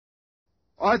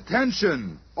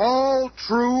Attention, all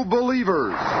true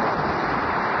believers.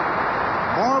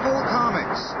 Marvel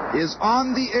Comics is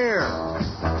on the air.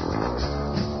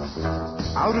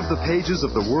 Out of the pages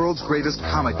of the world's greatest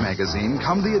comic magazine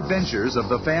come the adventures of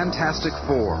the Fantastic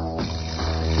Four.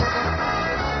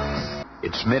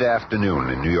 It's mid-afternoon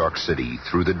in New York City.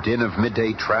 Through the din of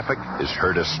midday traffic is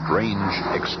heard a strange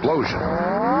explosion.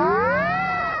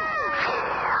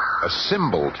 A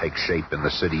symbol takes shape in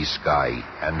the city's sky,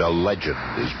 and a legend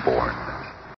is born.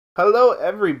 Hello,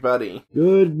 everybody.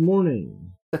 Good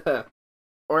morning.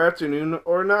 Or afternoon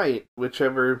or night,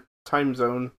 whichever time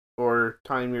zone or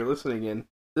time you're listening in.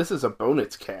 This is a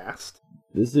bonus cast.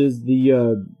 This is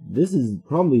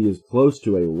probably as close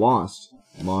to a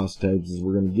Lost tapes as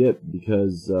we're going to get,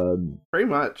 because pretty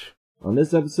much. On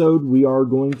this episode, we are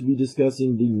going to be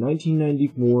discussing the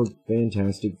 1994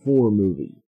 Fantastic Four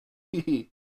movie.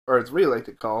 Or as we like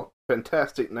to call,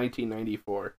 Fantastic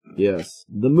 1994. Yes,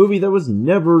 the movie that was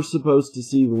never supposed to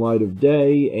see the light of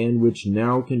day, and which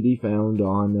now can be found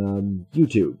on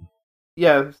YouTube.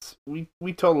 Yes, we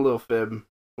told a little fib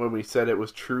when we said it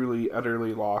was truly,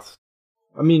 utterly lost.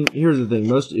 I mean, here's the thing,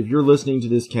 if you're listening to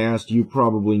this cast, you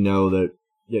probably know that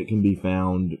it can be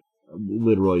found,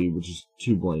 literally, with just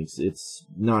 2 blinks. It's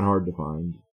not hard to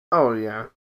find. Oh, yeah.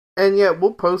 And yeah,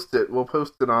 we'll post it. We'll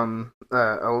post it on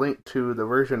a link to the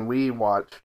version we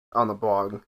watched on the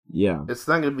blog. Yeah. It's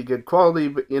not going to be good quality,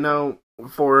 but,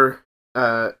 for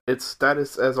its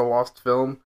status as a lost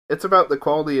film, it's about the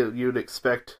quality you'd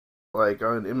expect, like,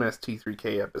 on an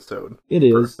MST3K episode. It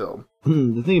is. Film.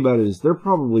 The thing about it is, there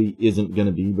probably isn't going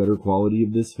to be better quality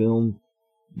of this film,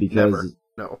 because... Never.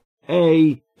 No.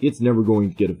 A, it's never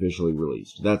going to get officially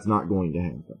released. That's not going to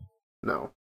happen.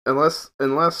 No. Unless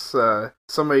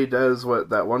somebody does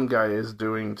what that one guy is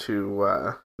doing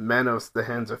to Manos the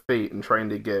Hands of Fate and trying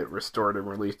to get it restored and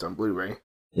released on Blu-ray.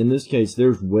 In this case,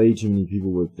 there's way too many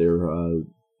people with their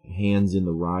hands in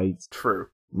the rights. True.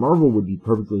 Marvel would be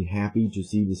perfectly happy to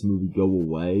see this movie go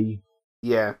away.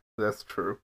 Yeah, that's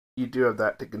true. You do have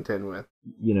that to contend with.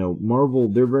 Marvel,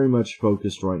 they're very much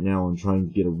focused right now on trying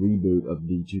to get a reboot of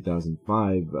the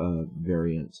 2005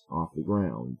 variant off the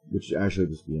ground, which actually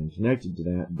was being connected to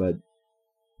that, but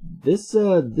this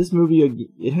movie,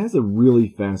 it has a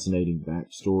really fascinating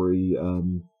backstory.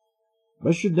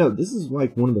 I should note, this is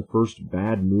like one of the first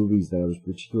bad movies that I was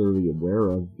particularly aware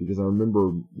of, because I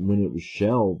remember when it was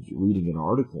shelved, reading an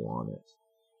article on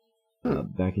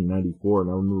it back in '94,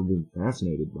 and I remember being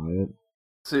fascinated by it.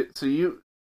 So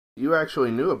you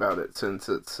actually knew about it since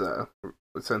it's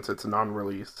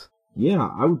non-release. Yeah,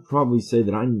 I would probably say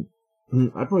that I'd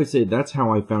probably say that's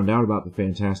how I found out about the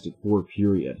Fantastic Four,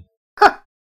 period. Ha!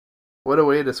 What a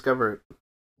way to discover it.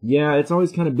 Yeah, it's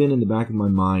always kind of been in the back of my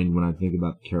mind when I think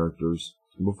about the characters.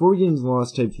 Before we get into the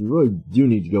Lost Tapes, we really do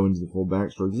need to go into the full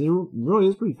backstory, because it really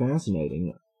is pretty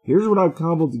fascinating. Here's what I've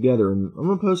cobbled together, and I'm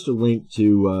going to post a link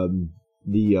to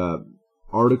the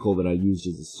article that I used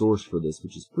as a source for this,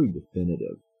 which is pretty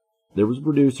definitive. There was a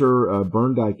producer,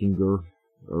 Bernd Eichinger,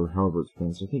 or however it's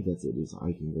pronounced, I think it is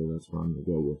Eichinger, that's what I'm going to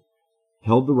go with,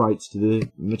 held the rights to the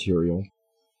material,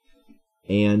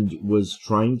 and was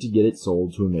trying to get it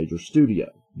sold to a major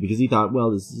studio. Because he thought,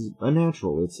 well, this is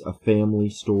unnatural, it's a family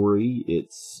story,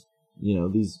 it's,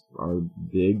 these are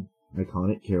big,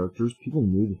 iconic characters, people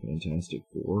knew the Fantastic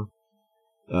Four.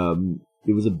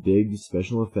 It was a big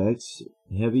special effects,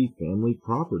 heavy family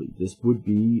property. This would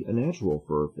be a natural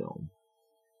for a film.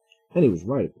 And he was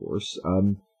right, of course.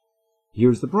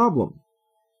 Here's the problem.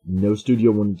 No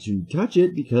studio wanted to touch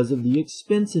it because of the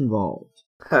expense involved.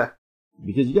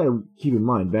 Because you gotta keep in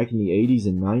mind, back in the 80s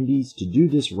and 90s, to do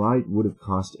this right would have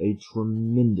cost a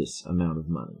tremendous amount of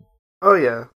money. Oh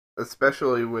yeah,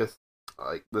 especially with,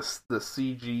 like, the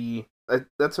CG...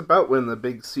 That's about when the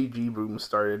big CG boom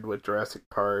started with Jurassic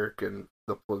Park and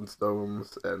the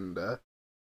Flintstones, and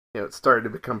it started to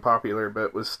become popular, but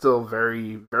it was still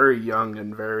very, very young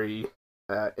and very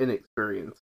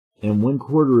inexperienced. And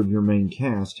 1/4 of your main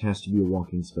cast has to be a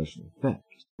walking special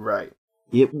effect. Right.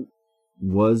 It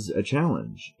was a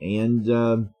challenge,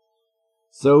 and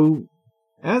so,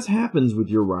 as happens with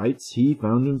your rights, he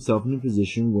found himself in a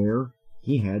position where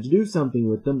he had to do something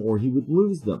with them or he would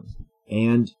lose them.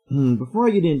 And before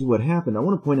I get into what happened, I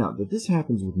want to point out that this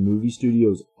happens with movie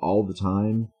studios all the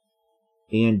time.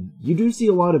 And you do see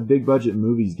a lot of big-budget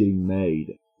movies getting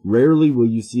made. Rarely will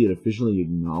you see it officially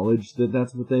acknowledged that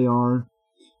that's what they are.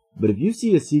 But if you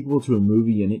see a sequel to a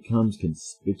movie and it comes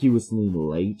conspicuously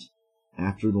late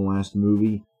after the last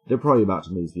movie, they're probably about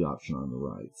to lose the option on the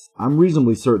rights. I'm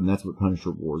reasonably certain that's what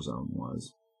Punisher Warzone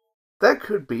was. That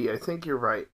could be. I think you're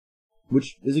right.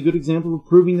 Which is a good example of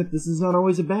proving that this is not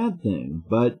always a bad thing.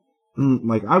 But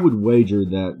like, I would wager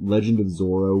that Legend of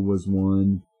Zorro was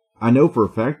one. I know for a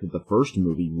fact that the first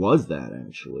movie was that,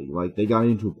 actually. Like, they got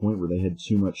into a point where they had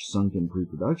too much sunk in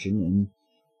pre-production and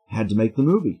had to make the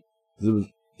movie. Because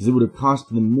it would have cost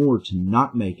them more to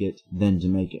not make it than to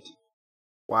make it.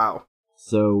 Wow.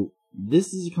 So,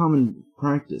 this is a common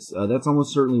practice. That's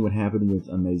almost certainly what happened with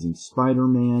Amazing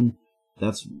Spider-Man.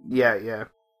 That's... Yeah.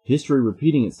 History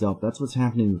repeating itself, that's what's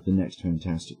happening with the next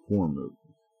Fantastic Four movie.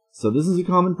 So this is a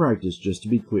common practice, just to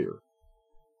be clear.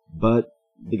 But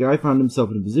the guy found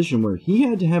himself in a position where he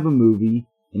had to have a movie,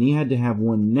 and he had to have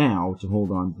one now to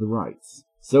hold on to the rights.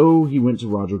 So he went to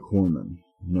Roger Corman,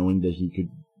 knowing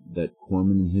that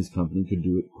Corman and his company could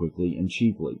do it quickly and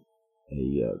cheaply.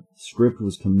 A script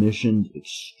was commissioned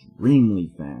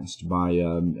extremely fast by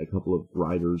a couple of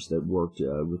writers that worked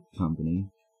with the company.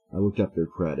 I looked up their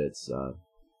credits.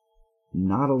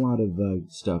 Not a lot of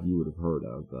stuff you would have heard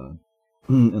of,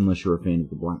 unless you're a fan of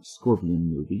the Black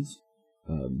Scorpion movies.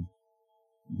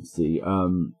 Let's see.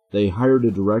 They hired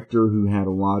a director who had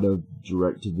a lot of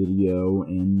direct-to-video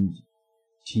and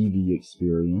TV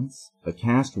experience. A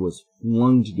cast was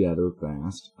flung together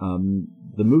fast.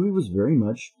 The movie was very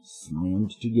much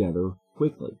slammed together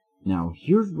quickly. Now,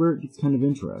 here's where it gets kind of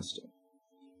interesting.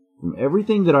 From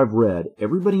everything that I've read,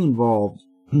 everybody involved,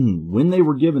 when they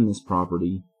were given this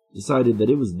property, decided that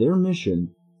it was their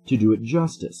mission to do it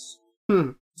justice.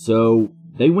 So,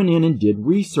 they went in and did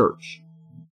research.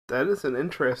 That is an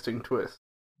interesting twist.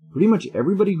 Pretty much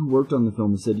everybody who worked on the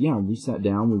film said, yeah, we sat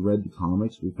down, we read the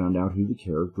comics, we found out who the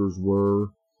characters were.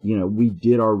 You know, we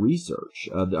did our research.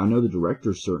 I know the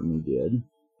director certainly did.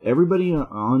 Everybody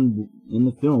in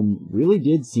the film really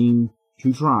did seem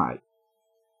to try.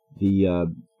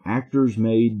 The actors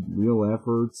made real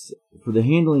efforts. For the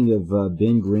handling of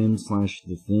Ben Grimm /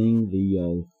 The Thing,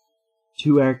 the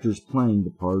two actors playing the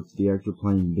parts, the actor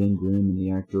playing Ben Grimm and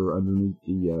the actor underneath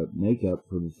the makeup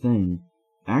for The Thing,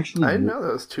 actually... I didn't know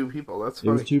that was two people. That's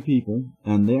funny. It was two people,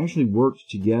 and they actually worked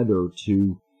together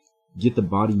to get the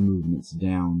body movements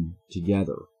down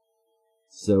together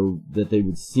so that they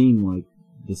would seem like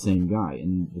the same guy.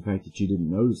 And the fact that you didn't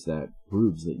notice that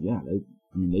proves that, yeah,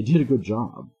 they did a good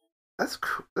job. That's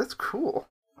cool.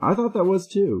 I thought that was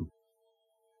too.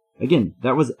 Again,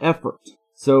 that was effort.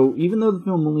 So even though the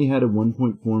film only had a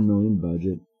 $1.4 million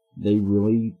budget, they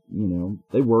really,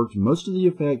 they worked. Most of the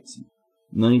effects,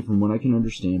 money from what I can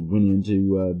understand, went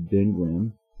into Ben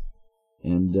Grimm.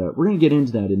 And we're going to get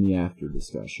into that in the after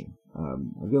discussion.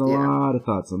 I've got a lot of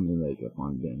thoughts on the makeup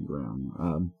on Ben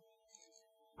Grimm.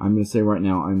 I'm going to say right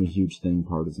now, I'm a huge Thing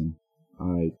partisan.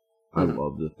 I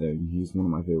love the Thing. He's one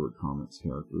of my favorite comics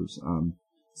characters.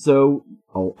 So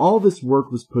all this work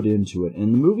was put into it,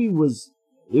 and the movie was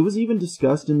even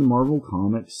discussed in the Marvel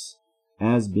Comics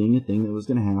as being a thing that was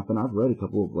going to happen. I've read a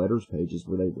couple of letters pages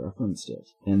where they referenced it.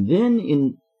 And then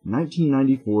in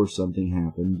 1994, something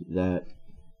happened that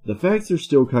the facts are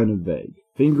still kind of vague.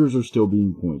 Fingers are still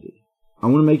being pointed. I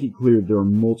want to make it clear there are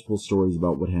multiple stories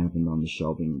about what happened on the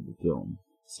shelving of the film.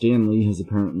 Stan Lee has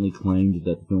apparently claimed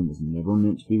that the film was never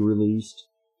meant to be released.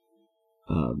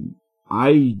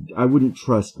 I wouldn't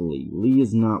trust Lee. Lee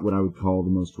is not what I would call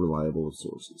the most reliable of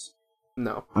sources.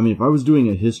 No. I mean, if I was doing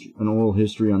an oral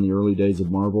history on the early days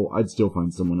of Marvel, I'd still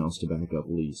find someone else to back up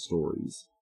Lee's stories.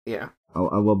 Yeah.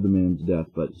 I love the man to death,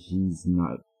 but he's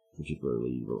not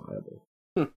particularly reliable.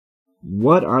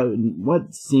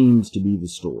 What seems to be the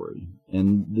story,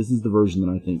 and this is the version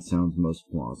that I think sounds most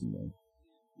plausible,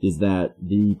 is that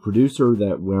the producer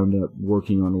that wound up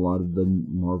working on a lot of the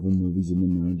Marvel movies in the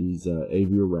 90s,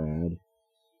 Avi Arad,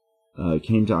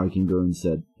 came to Eichinger and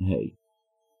said, hey,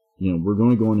 we're going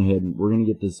to go on ahead and we're going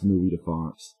to get this movie to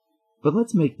Fox, but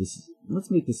let's make this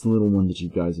little one that you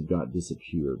guys have got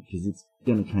disappear, because it's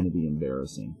going to kind of be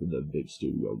embarrassing for the big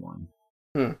studio one.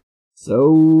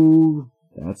 So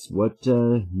that's what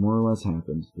more or less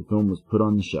happened. The film was put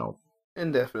on the shelf.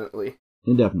 Indefinitely.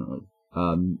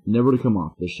 Never to come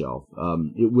off the shelf.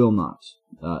 It will not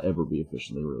ever be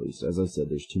officially released. As I said,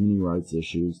 there's too many rights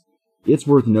issues. It's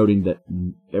worth noting that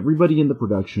everybody in the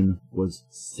production was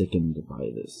sickened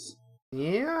by this.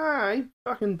 Yeah, I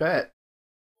fucking bet.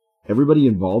 Everybody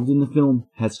involved in the film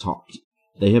has talked.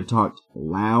 They have talked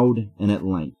loud and at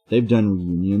length. They've done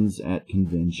reunions at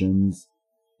conventions.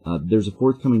 There's a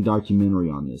forthcoming documentary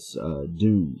on this,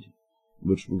 Doomed,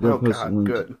 which we're going to post a link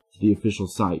to the official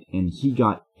site, and he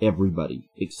got everybody,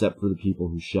 except for the people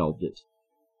who shelved it,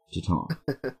 to talk.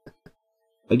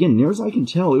 Again, near as I can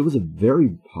tell, it was a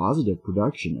very positive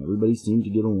production. Everybody seemed to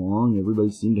get along,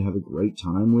 everybody seemed to have a great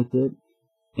time with it,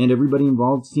 and everybody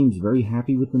involved seems very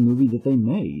happy with the movie that they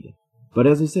made. But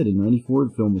as I said, in '94,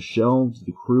 the film was shelved,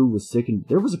 the crew was sickened.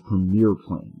 There was a premiere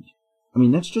planned I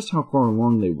mean, that's just how far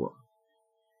along they were.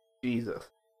 Jesus.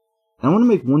 And I want to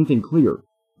make one thing clear.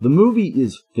 The movie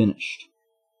is finished.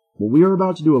 What we are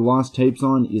about to do a Lost Tapes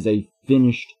on is a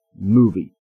finished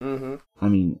movie. Mm-hmm. I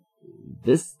mean,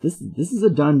 this is a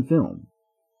done film.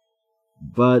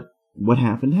 But what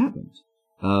happened happened.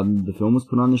 The film was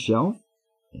put on the shelf,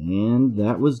 and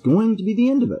that was going to be the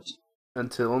end of it.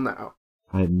 Until now.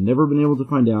 I have never been able to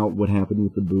find out what happened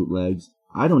with the bootlegs.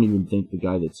 I don't even think the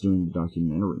guy that's doing the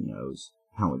documentary knows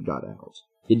how it got out.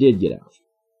 It did get out.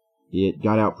 It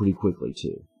got out pretty quickly,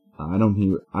 too. I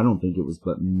don't think it was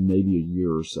but maybe a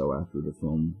year or so after the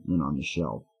film went on the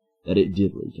shelf that it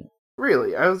did leak out.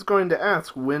 Really? I was going to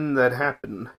ask when that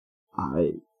happened.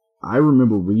 I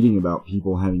remember reading about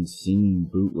people having seen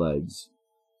bootlegs,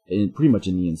 and pretty much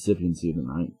in the incipiency of the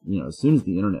night. You know, as soon as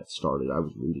the internet started, I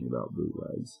was reading about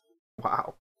bootlegs.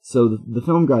 Wow. So the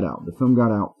film got out. The film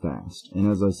got out fast,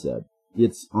 and as I said,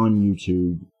 it's on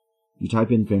YouTube. You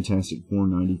type in Fantastic Four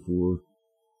 94,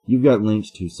 you've got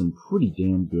links to some pretty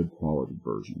damn good quality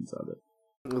versions of it.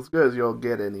 As good as you'll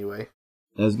get anyway.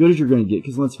 As good as you're going to get,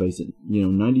 because let's face it,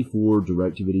 94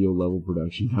 direct-to-video level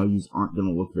production values aren't going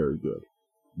to look very good.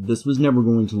 This was never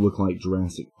going to look like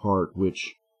Jurassic Park,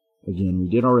 which, again, we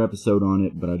did our episode on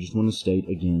it, but I just want to state,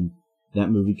 again, that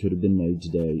movie could have been made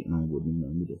today, and I wouldn't have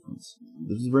known the difference.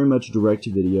 This is very much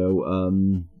direct-to-video,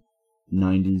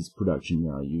 90s production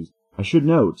values. I should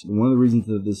note, one of the reasons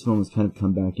that this film has kind of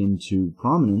come back into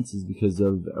prominence is because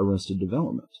of Arrested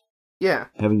Development. Yeah.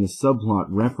 Having a subplot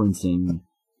referencing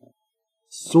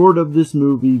sort of this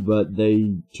movie, but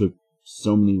they took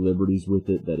so many liberties with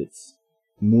it that it's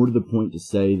more to the point to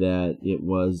say that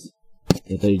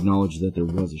they acknowledged that there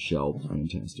was a shelved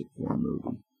Fantastic Four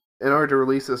movie. In order to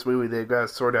release this movie, they've got to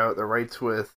sort out the rights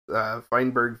with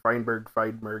Feinberg,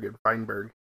 and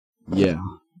Feinberg. Yeah.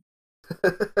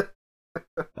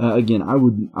 Again, I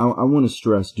want to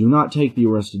stress, do not take the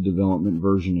Arrested Development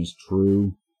version as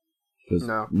true. Because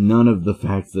none of the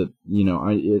facts that,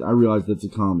 I realize that's a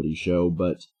comedy show,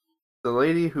 but... The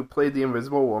lady who played the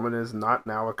Invisible Woman is not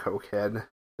now a cokehead,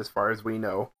 as far as we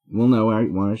know. Well, no,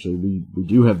 actually, we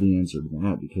do have the answer to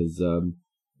that, because,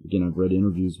 again, I've read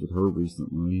interviews with her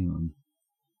recently.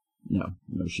 No,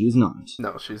 she is not.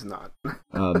 No, she's not.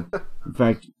 In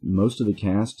fact, most of the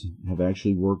cast have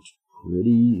actually worked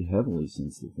pretty heavily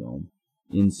since the film,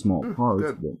 in small parts,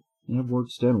 good. But they have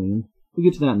worked steadily. And we'll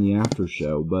get to that in the after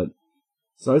show, but...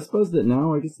 So I suppose that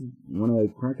now, I guess, you want to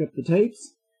crack up the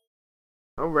tapes?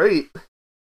 Alright.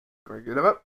 Can we get them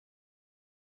up?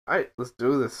 Alright, let's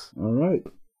do this. Alright.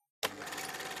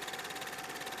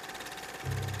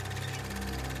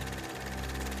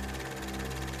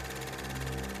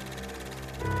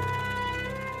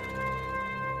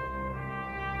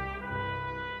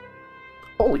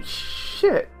 Holy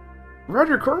shit!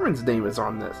 Roger Corman's name is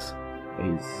on this.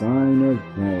 A sign of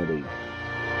quality.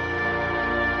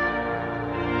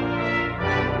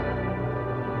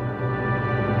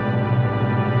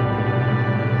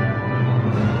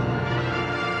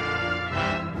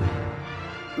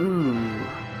 Ooh,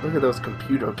 look at those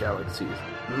computer galaxies.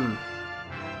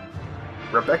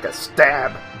 Rebecca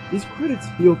Stab! These credits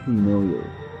feel familiar.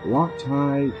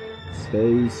 Loctite,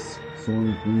 Space,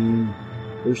 Soaring Queen.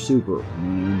 They're super,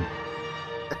 man.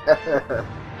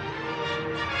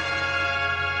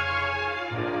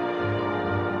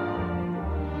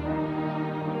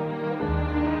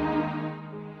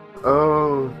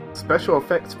 Oh, special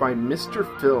effects by Mr.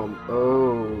 Film.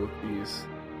 Oh, jeez.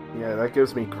 Yeah, that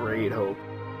gives me great hope.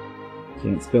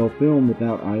 Can't spell film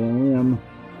without ILM.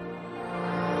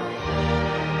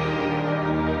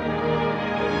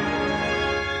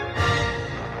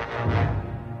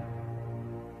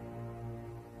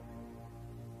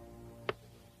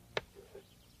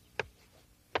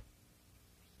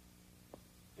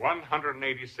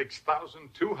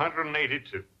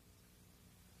 $186,282.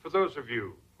 For those of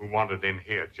you who wanted in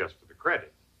here just for the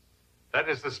credit, that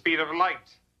is the speed of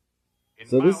light.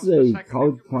 So this is a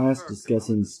college class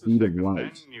discussing speed of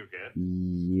light.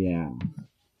 Yeah.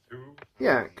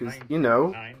 Yeah, because,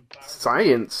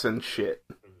 science and shit.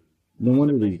 No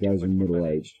wonder these guys are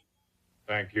middle-aged.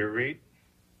 Thank you, Reed.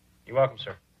 You're welcome,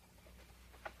 sir.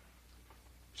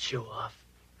 Show off.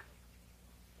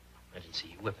 I didn't see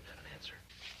you whipping at an answer.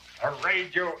 A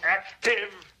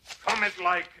radioactive,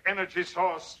 comet-like energy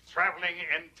source traveling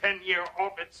in 10-year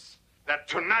orbits that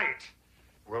tonight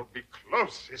will be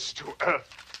closest to Earth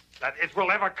that it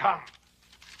will ever come.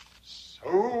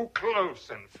 So close,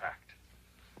 in fact,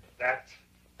 that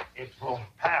it will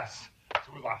pass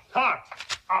through the heart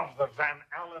of the Van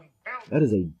Allen belt. That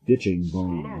is a bitching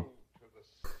bomb. Slow to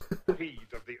the speed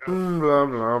of the Earth. Blah,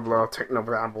 blah, blah, techno,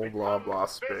 blah, blah, blah, blah,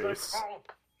 space.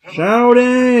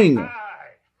 Shouting!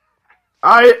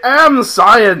 I am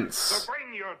science! So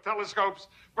bring your telescopes,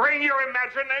 bring your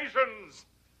imaginations,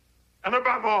 and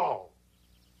above all,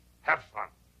 have fun.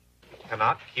 You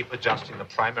cannot keep adjusting the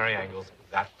primary angles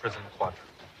of that prism quadrant.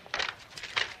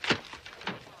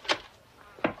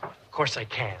 Of course I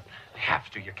can. I have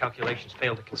to. Your calculations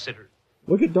fail to consider.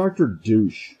 Look at Dr.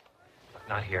 Douche.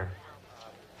 Not here.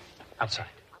 Outside.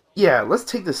 Yeah, let's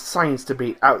take this science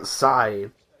debate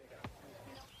outside.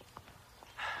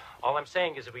 All I'm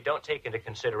saying is if we don't take into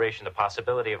consideration the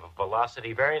possibility of a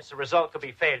velocity variance, the result could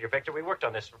be failure. Victor, we worked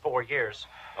on this for 4 years.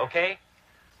 Okay?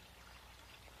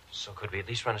 So could we at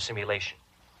least run a simulation?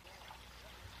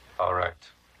 All right.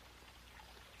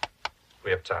 We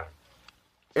have time.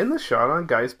 In the shot on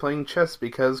guys playing chess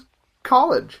because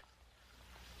college.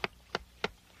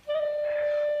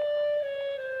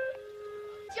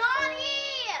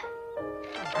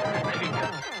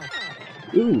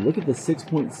 Ooh, look at the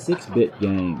 6.6-bit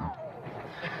game.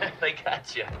 They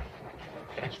got you.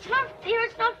 It's not fair,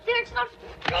 it's not fair, it's not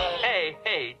fair.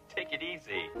 Hey, take it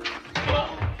easy.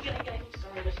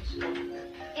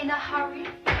 In a hurry?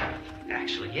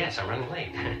 Actually, yes, I'm running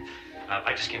late.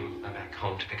 I just came back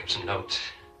home to pick up some notes.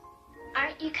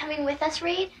 Aren't you coming with us,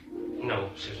 Reed? No,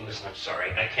 Susan, listen, I'm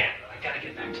sorry. I can't. I gotta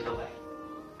get back to the lab.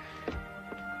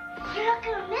 You're not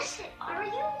gonna miss it, are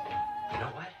you? You know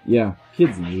what? Yeah,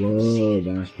 kids love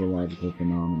astrological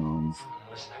phenomenons.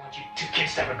 Listen, I want you two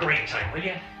kids to have a great time, will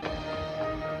you?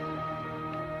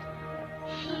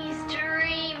 He's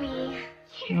dreamy.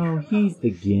 Oh, he's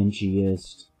the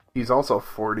Grinchiest. He's also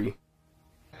 40.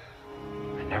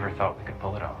 I never thought we could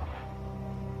pull it off.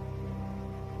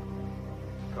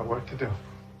 Got work to do.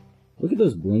 Look at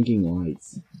those blinking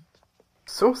lights.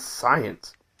 So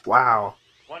science. Wow.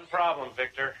 One problem,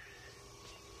 Victor.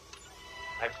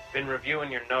 I've been reviewing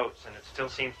your notes, and it still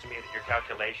seems to me that your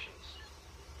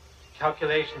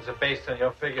Calculations are based on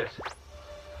your figures.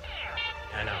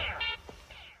 I know.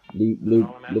 Bloop, bloop,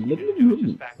 All I'm bloop, asking you bloop, to do is bloop,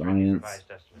 just back my science.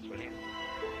 revised estimates, will you?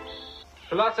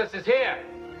 Colossus is here!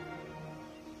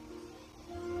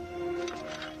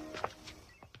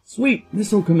 Sweet,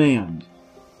 missile command.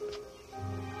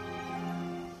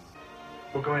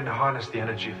 We're going to harness the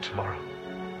energy of tomorrow.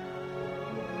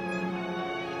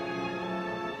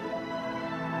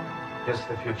 Yes,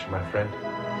 the future, my friend.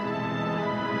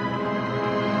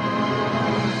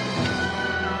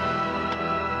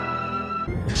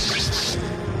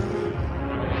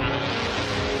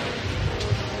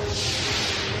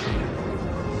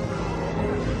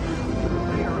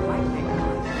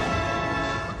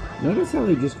 Notice how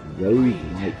they just wave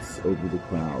lights over the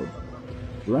crowd.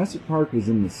 Jurassic Park was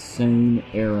in the same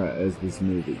era as this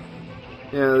movie.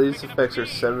 Yeah, these effects are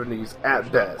 70s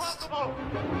at best.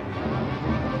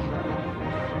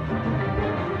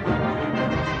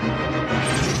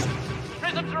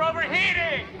 Prisms are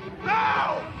overheating!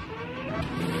 No!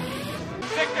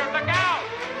 Victor, look out!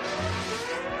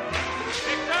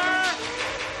 Victor!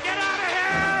 Get out of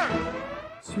here!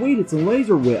 Sweet, it's a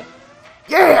laser whip.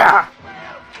 Yeah!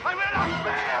 I will not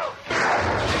fail!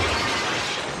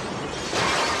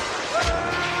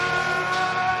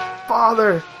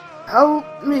 Father, help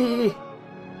me!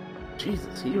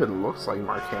 Jesus, he even looks like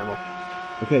Mark Hamill.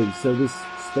 Okay, so this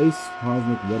space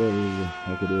cosmic whatever the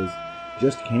heck it is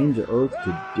just came to Earth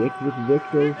to dick with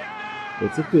Victor.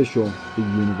 It's official. The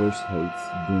universe hates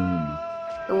Doom.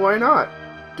 And why not?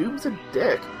 Doom's a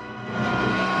dick.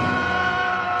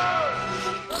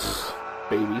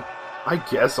 Baby, I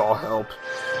guess I'll help.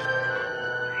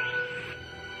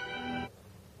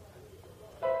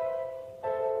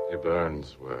 The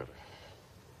burns were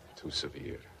too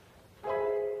severe. I'm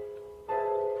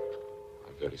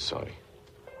very sorry.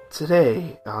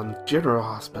 Today on General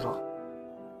Hospital.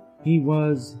 He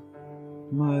was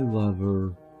my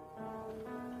lover.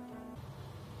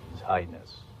 His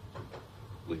Highness,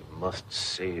 we must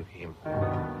save him.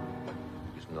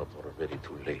 It's not already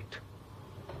too late.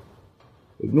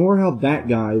 Ignore how that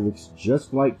guy looks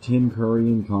just like Tim Curry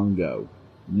in Congo.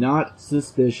 Not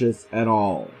suspicious at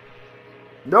all.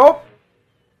 Nope!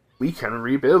 We can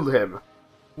rebuild him.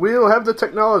 We'll have the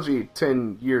technology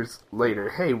 10 years later.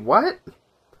 Hey, what?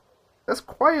 That's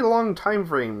quite a long time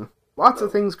frame. Lots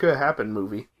of things could happen,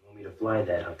 movie. You want me to fly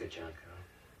that hunk of junk, huh?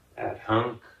 That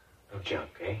hunk of junk,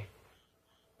 eh?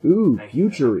 Ooh, Thank you.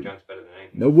 future. Junk's better than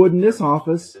anything. No wood in this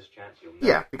office. This chance you'll never-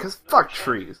 Yeah, because fuck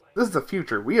trees. This is the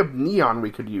future. We have neon we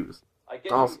could use.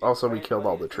 Also, we killed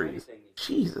all the trees.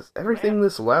 Jesus, everything in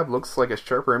this lab looks like a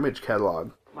sharper image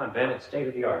catalog. Come on, Ben, it's state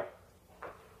of the art.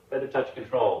 Feather touch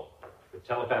control with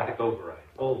telepathic override,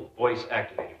 full voice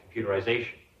activated computerization.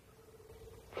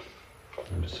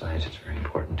 And besides, it's very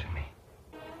important to me.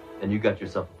 Then you got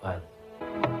yourself a pilot.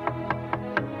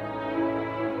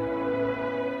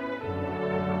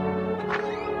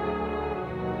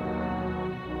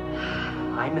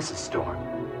 Hi, Mrs. Storm.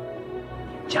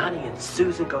 Johnny and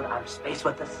Susan go to outer space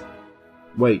with us?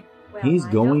 Wait, he's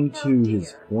going to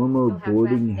his former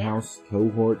boarding house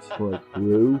cohorts for a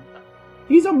crew?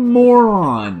 He's a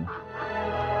moron!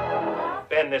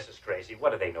 Ben, this is crazy.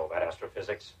 What do they know about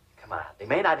astrophysics? Come on, they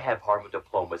may not have Harvard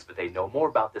diplomas, but they know more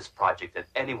about this project than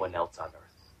anyone else on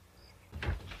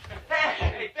Earth.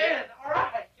 Hey, Ben, all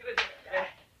right. Get in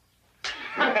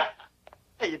there.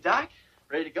 Hey, you Doc?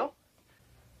 Ready to go?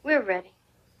 We're ready.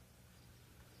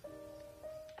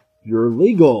 You're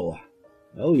legal.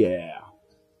 Hell yeah.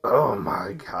 Oh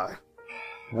my god.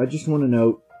 I just want to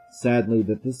note, sadly,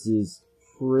 that this is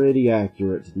pretty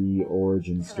accurate to the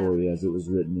origin story as it was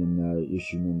written in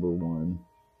issue number 1.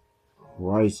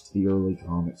 Christ, the early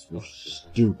comics were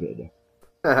stupid.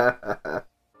 Look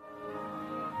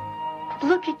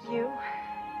at you.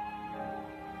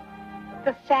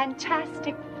 The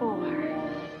Fantastic Four.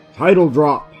 Title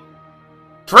drop.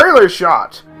 Trailer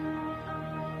shot!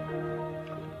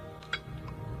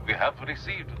 We have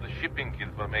received the shipping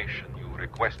information you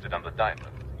requested on the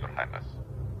diamond, Your Highness.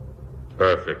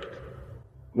 Perfect.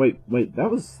 Wait,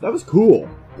 that was cool.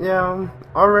 Yeah,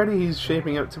 already he's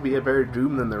shaping up to be a better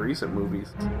Doom than the recent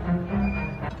movies.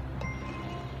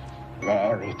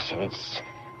 There it is.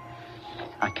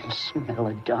 I can smell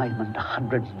a diamond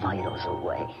 100 miles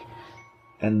away.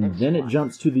 And then it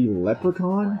jumps to the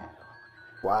Leprechaun?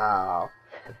 Wow.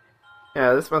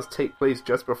 Yeah, this must take place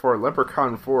just before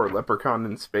Leprechaun 4, Leprechaun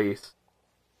in Space.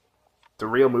 It's a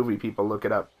real movie, people. Look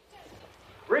it up.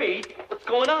 Reed, what's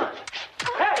going on?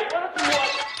 Hey, what is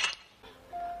it?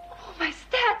 Oh, my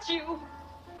statue!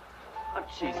 Oh,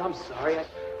 jeez, I'm sorry.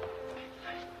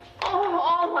 Oh,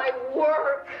 all my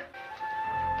work!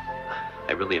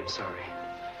 I really am sorry.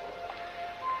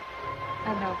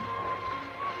 I know.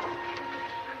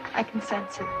 I can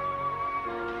sense it.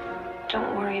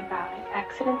 Don't worry about it.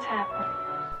 Accidents happen.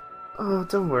 Oh,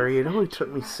 don't worry. It only took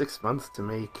me 6 months to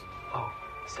make. Oh,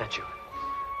 statue.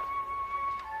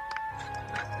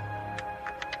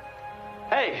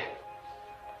 Hey!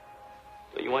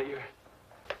 Don't you want your...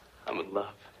 I'm in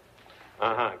love.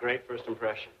 Uh-huh, great first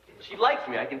impression. She likes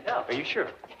me, I can tell. Are you sure?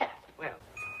 Yeah, well.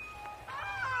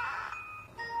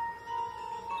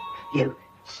 You,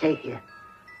 stay here.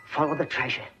 Follow the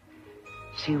treasure.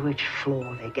 See which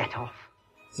floor they get off.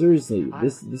 Seriously,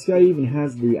 this guy even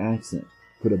has the accent.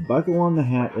 Put a buckle on the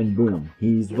hat and boom,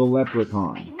 he's the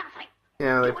Leprechaun.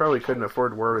 Yeah, they probably couldn't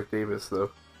afford Warwick Davis,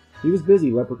 though. He was busy.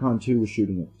 Leprechaun 2 was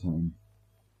shooting at the time.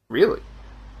 Really?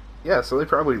 Yeah, so they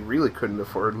probably really couldn't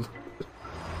afford...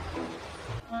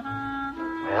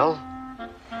 Well?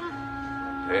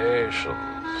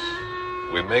 Patience.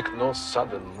 We make no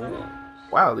sudden moves.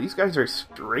 Wow, these guys are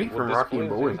straight from Rocky and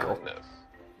Bullwinkle.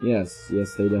 Yes, they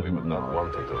definitely We would not are.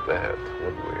 want to do that,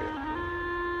 would we?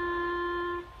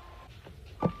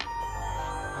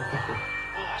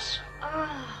 Boss.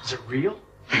 Is it real?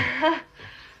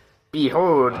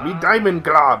 Behold, me diamond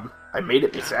glob! I made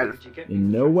it myself.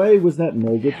 In no way was that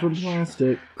molded from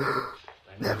plastic.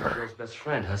 Never. Girl's best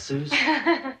friend, huh, Suze?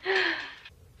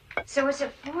 So is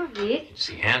it for, Reed? It's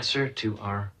the answer to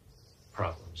our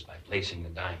problems. By placing the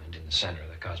diamond in the center of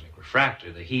the cosmic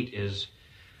refractor, the heat is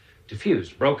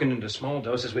diffused, broken into small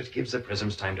doses, which gives the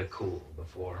prisms time to cool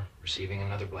before receiving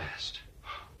another blast.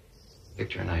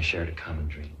 Victor and I shared a common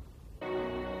dream.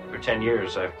 For 10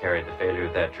 years, I've carried the failure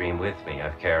of that dream with me.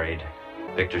 I've carried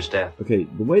Victor's death. Okay,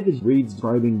 the way that Reed's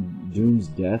describing Doom's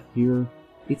death here,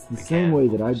 it's the same way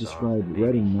that I described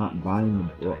Redding not buying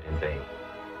the book. In vain.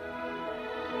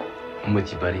 I'm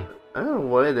with you, buddy. I don't know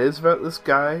what it is about this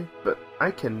guy, but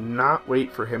I cannot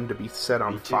wait for him to be set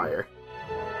on fire.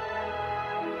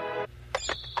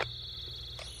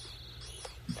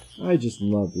 I just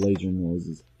love laser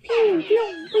noises.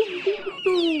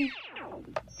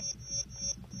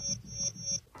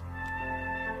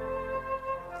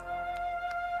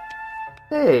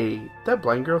 Hey, that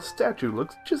blind girl statue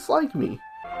looks just like me.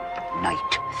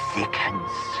 Night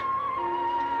thickens.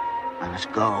 I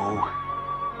must go.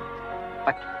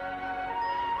 But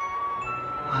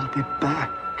I'll be back.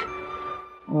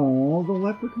 Oh, the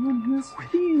Leprechaun has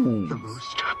feelings. The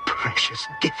most precious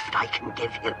gift I can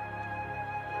give you.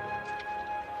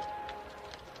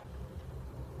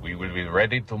 We will be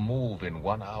ready to move in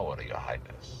 1 hour, Your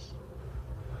Highness.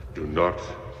 Do not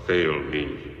fail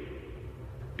me.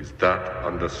 Is that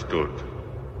understood?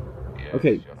 Yes,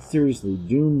 Okay, Your Highness. seriously,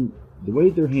 Doom, the way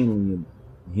they're handling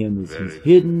him is he's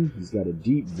hidden, he's got a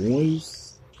deep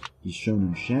voice, he's shown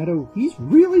in shadow, he's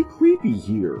really creepy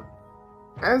here.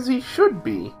 As he should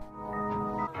be.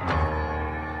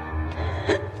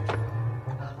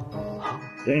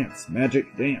 Dance,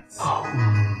 magic, dance. Oh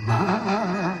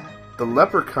my. The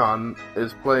leprechaun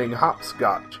is playing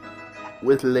hopscotch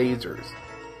with lasers.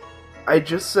 I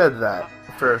just said that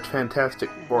for a Fantastic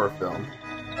Four film.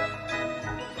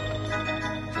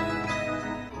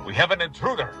 We have an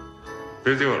intruder.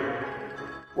 Visual.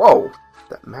 Whoa,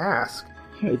 that mask.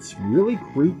 Yeah, it's really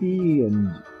creepy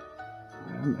and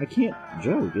I can't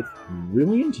joke. It's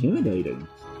really intimidating.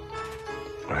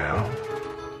 Well,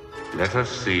 let us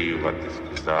see what this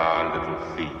bizarre little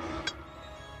thief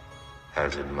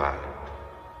has in mind.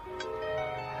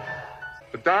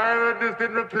 The diamond has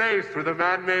been replaced with a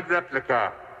man-made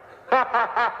replica.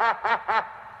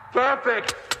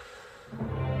 Perfect!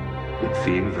 It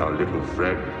seems our little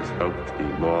friend has helped me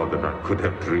more than I could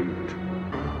have dreamed.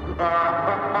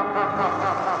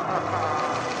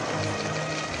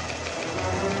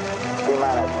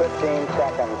 T-minus 15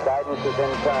 seconds. Guidance is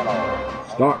internal.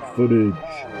 Stock footage.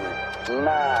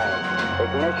 9.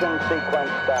 Ignition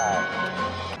sequence start.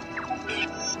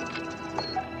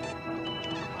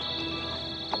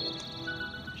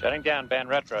 Shutting down, ban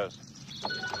retros.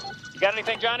 You got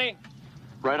anything, Johnny?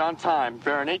 Right on time.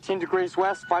 Bearing 18 degrees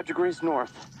west, 5 degrees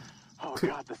north. Oh,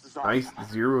 God, this is awesome. Nice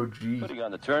 0G. Putting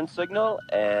on the turn signal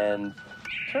and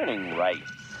turning right.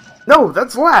 No,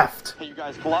 that's left! Hey, you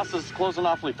guys, Colossus is closing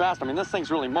awfully fast. I mean, this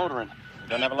thing's really motoring. We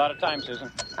don't have a lot of time,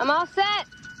 Susan. I'm all set.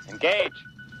 Engage.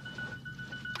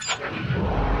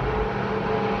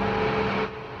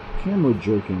 Camera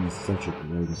jerking is such a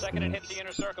great Second it experience. hits the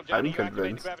inner circle, Johnny, you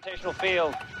activate the gravitational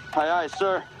field. Aye,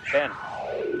 sir. Ben,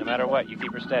 no matter what, you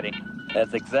keep her steady.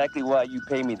 That's exactly why you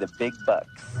pay me the big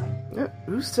bucks. Yeah,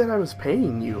 who said I was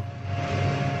paying you?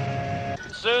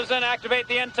 Susan, activate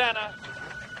the antenna.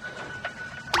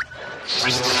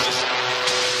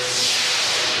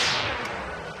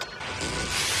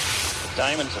 The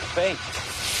diamond's a fake.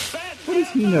 How does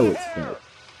he know it's fake?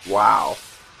 Wow.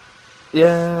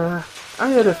 Yeah, I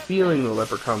had a feeling the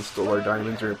leprechaun stole our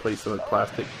diamonds and replaced them with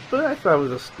plastic, but I thought it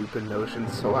was a stupid notion,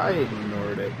 so I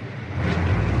ignored it.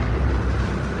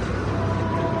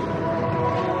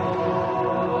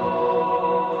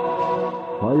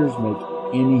 Fires make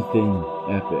anything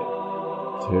epic.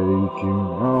 Taking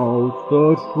out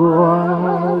the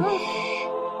trash.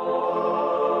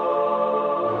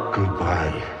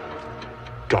 Goodbye,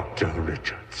 Dr.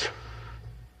 Richards.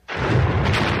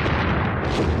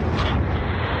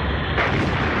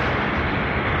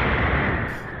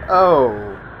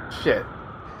 Oh, shit.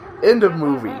 End of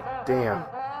movie. Damn.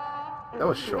 That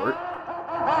was short.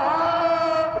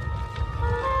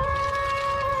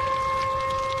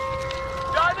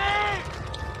 Johnny!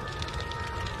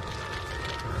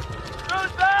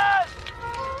 Susan!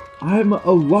 I'm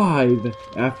alive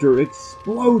after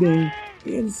exploding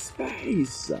in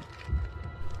space.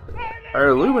 Our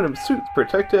aluminum suits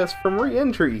protect us from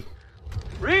re-entry.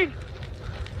 Reed?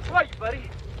 Who are you,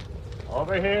 buddy?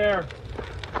 Over here.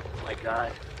 Oh my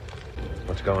God.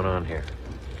 What's going on here?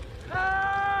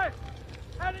 Hey!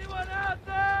 Anyone out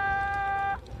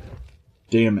there?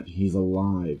 Damn it, he's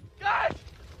alive. Guys!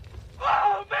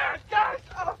 Oh, man, guys!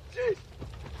 Oh, jeez!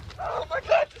 Oh, my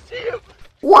God, to see you!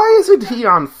 Why isn't he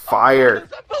on fire?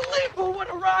 It's unbelievable! What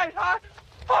a ride, huh?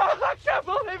 Oh, I can't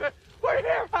believe it! We're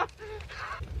here, huh?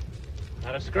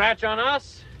 Not a scratch on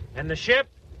us, and the ship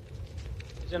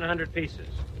is in 100 pieces.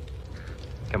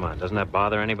 Come on, doesn't that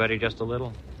bother anybody just a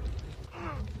little?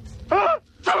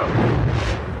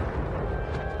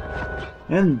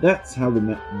 And that's how the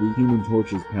Human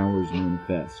Torch's powers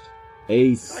manifest.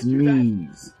 A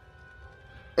sneeze.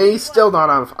 And he's still not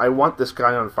on fire. I want this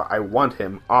guy on fire. I want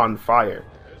him on fire.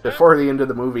 Before the end of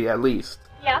the movie, at least.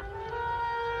 Yeah?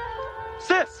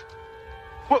 Sis!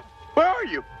 Where are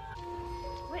you?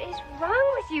 What is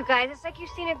wrong with you guys? It's like you've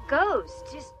seen a ghost.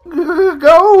 Just...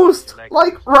 Ghost!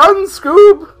 Like, run,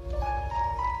 Scoob!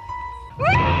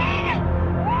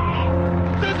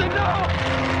 Susan, no!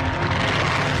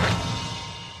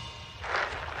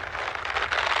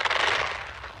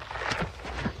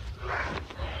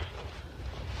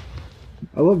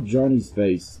 I love Johnny's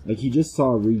face. Like he just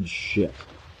saw Reed's shit.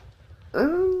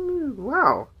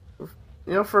 Wow.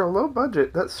 You know, for a low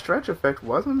budget, that stretch effect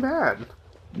wasn't bad.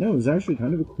 No, it was actually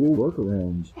kind of a cool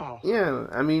workaround. Yeah,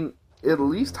 I mean, it at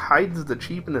least hides the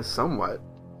cheapness somewhat.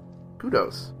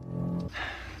 Kudos.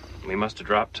 We must have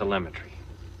dropped telemetry.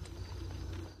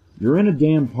 You're in a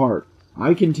damn park.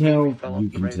 I can tell, you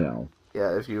can tell.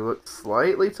 Yeah, if you look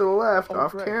slightly to the left,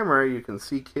 off camera, you can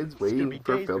see kids waiting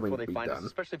for filming to be done.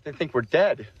 Especially if they think we're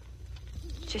dead.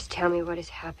 Just tell me what is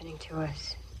happening to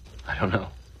us. I don't know.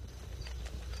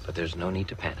 But there's no need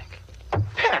to panic.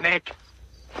 Panic!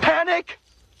 Panic!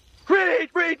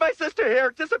 Reed, my sister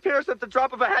here disappears at the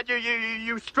drop of a hat.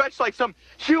 You stretch like some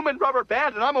human rubber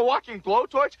band, and I'm a walking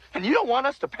blowtorch, and you don't want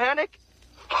us to panic?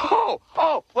 Oh,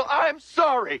 well, I'm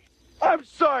sorry.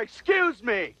 Excuse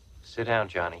me. Sit down,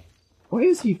 Johnny. Why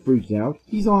is he freaked out?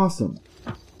 He's awesome.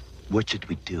 What should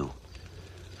we do?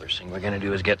 First thing we're gonna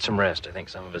do is get some rest. I think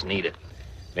some of us need it.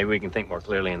 Maybe we can think more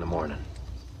clearly in the morning.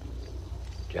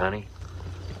 Johnny,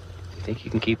 you think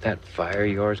you can keep that fire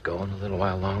of yours going a little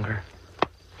while longer?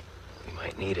 We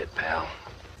might need it, pal.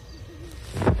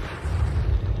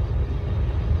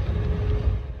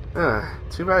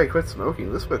 Too bad I quit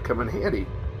smoking. This would come in handy.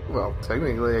 Well,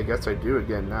 technically, I guess I do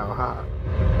again now, huh?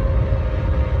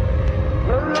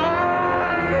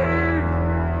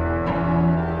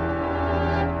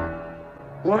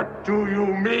 What do you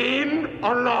mean,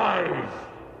 alive?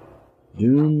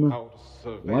 Doom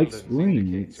likes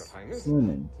spring. It's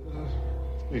slimming.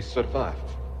 We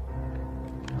survived.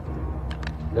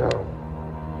 No.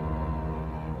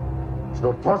 It's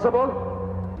not possible.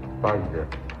 Find him.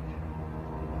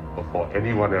 Before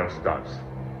anyone else does.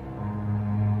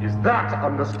 Is that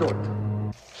understood?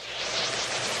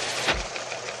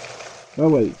 Oh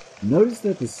wait, notice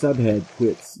that the subhead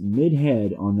quits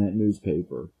mid-head on that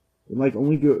newspaper. It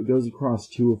only goes across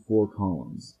 2 of 4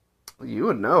 columns. You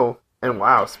would know. And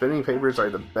wow, spinning papers are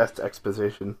the best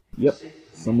exposition. Yep,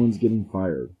 someone's getting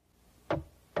fired.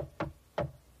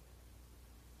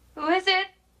 Who is it?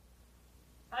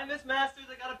 Hi, Miss Masters,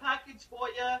 I got a package for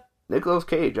you. Nicolas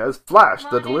Cage as Flash,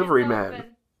 the delivery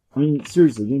man. I mean,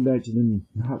 seriously, getting back to them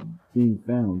not being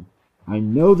found. I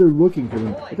know they're looking for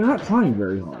them, but they're not trying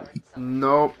very hard.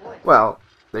 Nope. Well,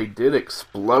 they did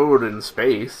explode in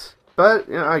space. But,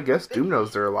 I guess Doom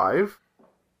knows they're alive.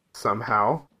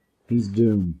 Somehow. He's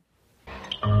Doom.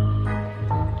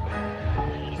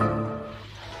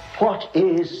 What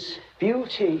is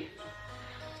beauty?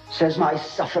 Says my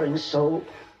suffering soul.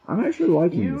 I'm actually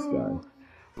liking this guy.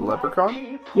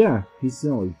 Leprechaun? Yeah, he's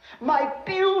silly. My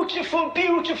beautiful,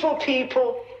 beautiful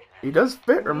people. He does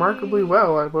fit remarkably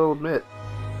well, I will admit.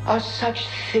 Are such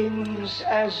things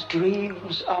as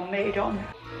dreams are made on.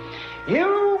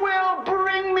 You will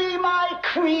bring me my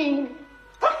queen.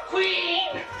 A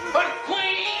queen! A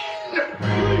queen!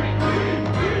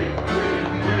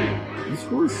 The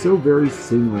score is so very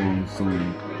sing-along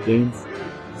song. Dance,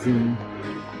 sing,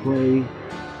 play,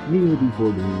 kneel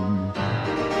before Doom.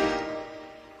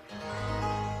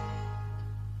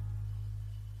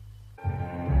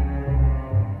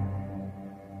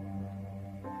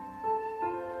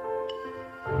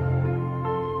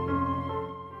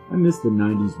 I miss the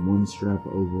 90s one-strap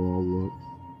overall look.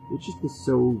 It just was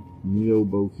so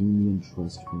neo-bohemian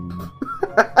trust fund.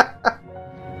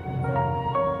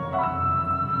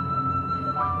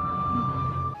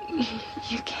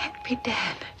 You can't be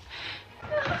dead.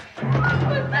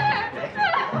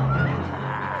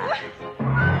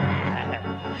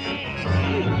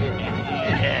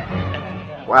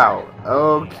 Wow.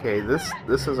 Okay, this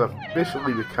has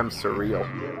officially become surreal.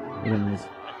 It is.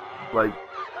 Like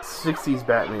 60s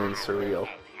Batman surreal.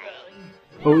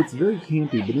 Oh, it's very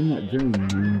campy, but in that very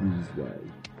 90s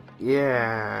way.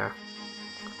 Yeah.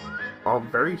 All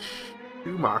very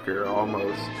Schumacher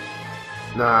almost.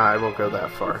 Nah, I won't go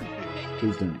that far.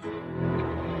 Please don't.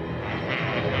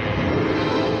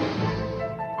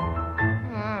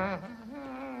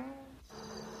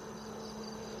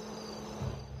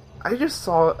 I just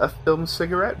saw a film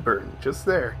cigarette burn just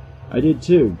there. I did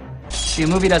too. See, a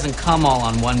movie doesn't come all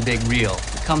on one big reel.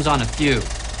 It comes on a few.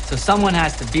 So someone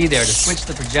has to be there to switch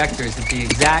the projectors at the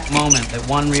exact moment that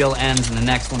one reel ends and the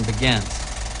next one begins.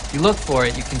 If you look for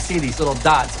it, you can see these little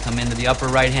dots come into the upper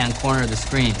right-hand corner of the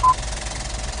screen.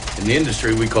 In the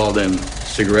industry, we call them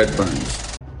cigarette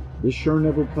burns. This sure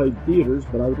never played theaters,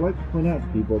 but I would like to point out to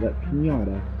people that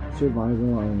Pinata,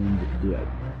 Survival Island did.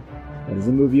 That is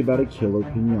a movie about a killer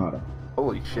pinata.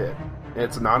 Holy shit.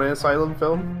 It's not an asylum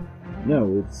film?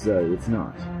 No, it's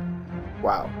not.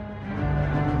 Wow.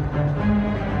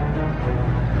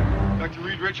 Dr.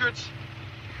 Reed Richards?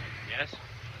 Yes?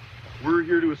 We're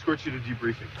here to escort you to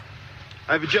debriefing.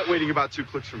 I have a jet waiting about 2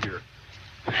 clicks from here.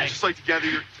 I'd just like to gather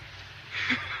your...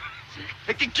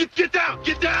 Hey, get down!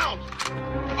 Get down!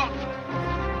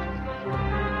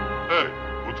 Hey,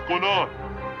 what's going on?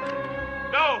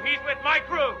 No, he's with my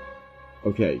crew.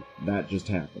 Okay, that just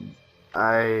happened.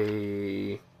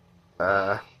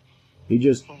 He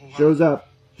just shows up,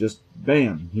 just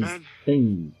bam, he's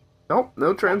thing. Nope,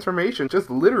 no transformation, just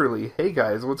literally, hey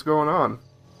guys, what's going on?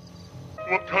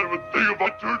 What kind of a thing have I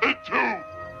turned into?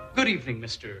 Good evening,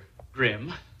 Mr.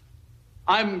 Grimm.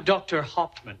 I'm Dr.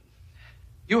 Hauptmann.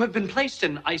 You have been placed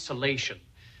in isolation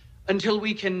until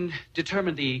we can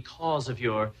determine the cause of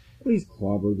your Please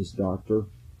clobber this doctor.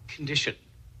 Condition.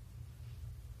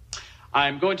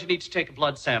 I'm going to need to take a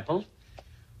blood sample,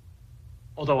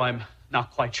 although I'm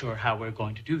not quite sure how we're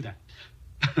going to do that.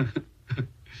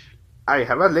 I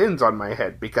have a lens on my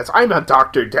head because I'm a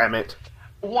doctor, damn it.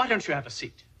 Why don't you have a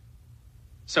seat?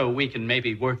 So we can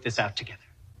maybe work this out together.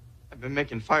 I've been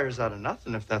making fires out of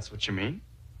nothing, if that's what you mean.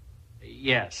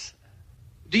 Yes.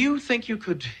 Do you think you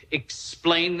could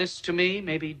explain this to me?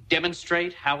 Maybe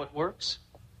demonstrate how it works?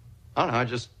 I don't know, I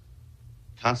just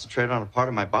concentrate on a part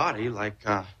of my body, like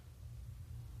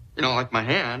my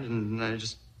hand, and I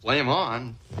just flame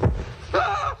on.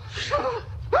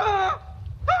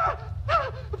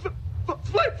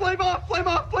 Flame off, flame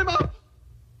off, flame off!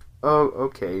 Oh,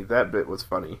 okay, that bit was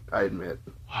funny, I admit.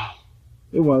 Wow.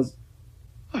 It was.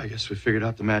 I guess we figured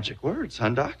out the magic words, huh,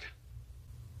 Doc?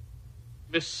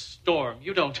 Miss Storm,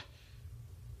 you don't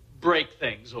break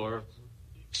things or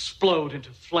explode into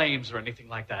flames or anything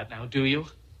like that now, do you?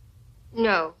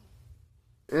 No.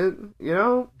 Good.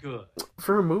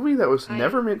 For a movie that was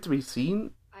never meant to be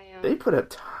seen, they put a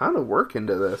ton of work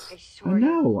into this. I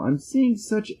know, I'm seeing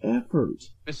such effort.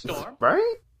 Miss Storm?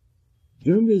 Right?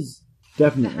 Doom is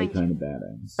definitely kind of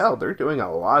badass. Hell, they're doing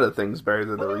a lot of things better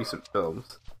than the recent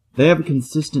films. They have a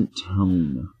consistent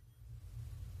tone.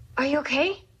 Are you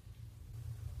okay?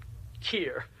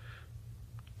 Here.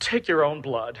 Take your own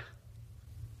blood.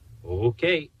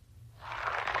 Okay.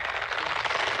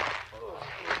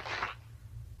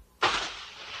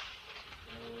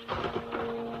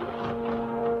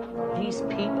 These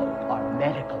people are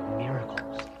medical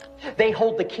miracles. They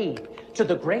hold the key to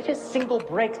the greatest single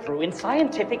breakthrough in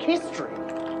scientific history.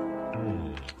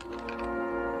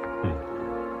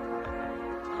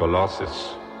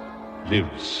 Colossus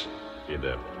lives in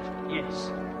them.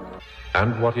 Yes.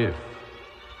 And what if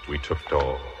we took it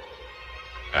all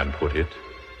and put it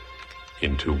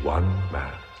into one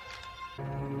man?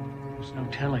 There's no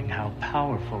telling how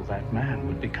powerful that man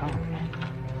would become.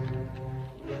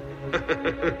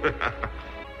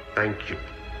 Thank you,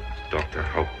 Dr.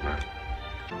 Hauptmann.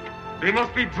 They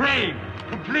must be drained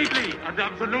completely and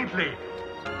absolutely.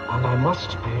 And I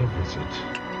must pay a visit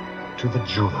to the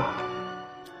jeweler.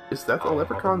 Is that the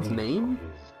leprechaun's name?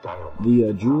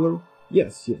 The jeweler?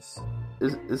 Yes.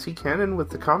 Is he canon with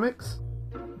the comics?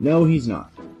 No, he's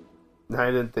not.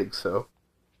 I didn't think so.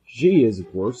 She is, of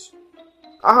course.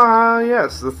 Ah,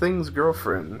 yes, the Thing's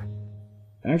girlfriend.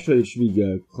 Actually, it should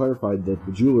be clarified that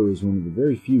the jeweler is one of the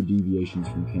very few deviations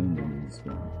from canon in this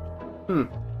film.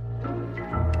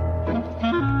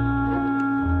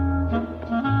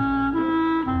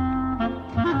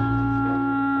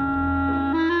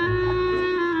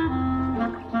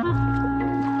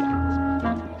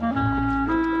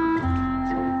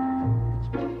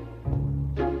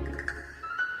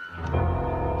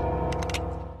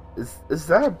 Is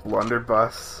that a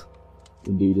blunderbuss?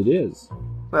 Indeed it is.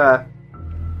 A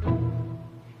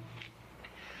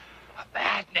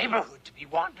bad neighborhood to be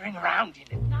wandering around in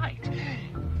at night.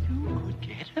 You could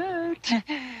get hurt.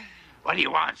 What do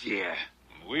you want here?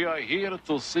 We are here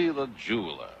to see the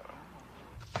jeweler.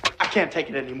 I can't take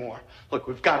it anymore. Look,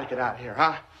 we've got to get out of here,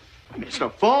 huh? I mean, there's no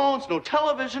phones, no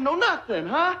television, no nothing,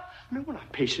 huh? I mean, we're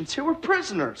not patients here, we're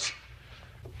prisoners.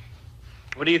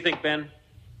 What do you think, Ben?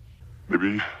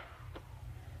 Maybe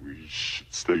we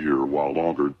should stay here a while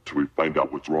longer till we find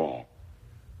out what's wrong.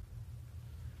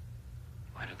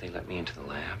 Why don't they let me into the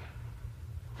lab?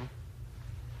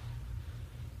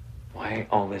 Why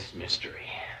all this mystery?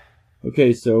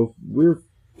 Okay, so we're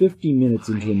 50 minutes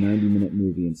into a 90-minute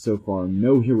movie, and so far,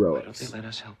 no Why heroics. don't they let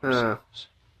us help ourselves?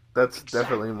 That's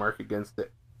definitely a mark against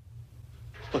it.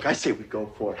 Look, I say we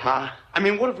go for it, huh? I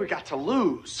mean, what have we got to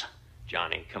lose?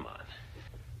 Johnny, come on.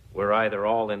 We're either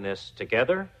all in this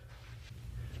together,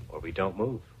 or we don't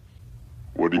move.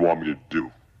 What do you want me to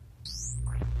do?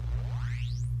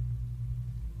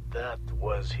 That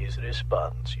was his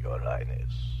response, Your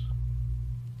Highness.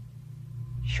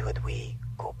 Should we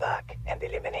go back and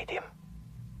eliminate him?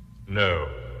 No.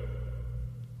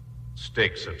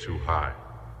 Stakes are too high.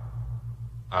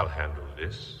 I'll handle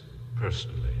this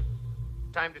personally.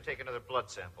 Time to take another blood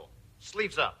sample.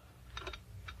 Sleeves up.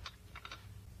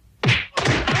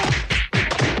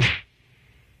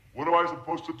 What am I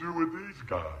supposed to do with these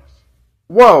guys?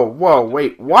 Whoa,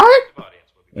 wait, what?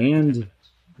 And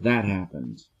that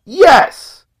happened.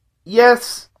 Yes!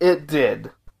 Yes, it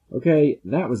did. Okay,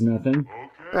 that was nothing.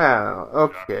 Oh,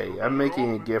 okay. I'm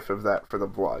making a gif of that for the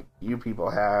blog. You people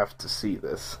have to see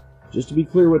this. Just to be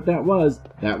clear what that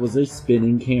was a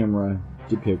spinning camera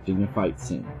depicting a fight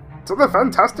scene. To the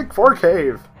Fantastic Four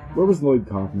cave! Where was Lloyd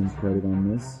Kaufman's credit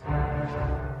on this?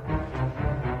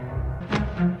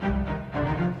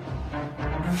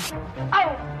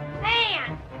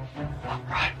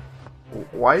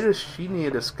 Why does she need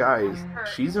a disguise?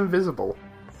 She's invisible.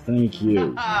 Thank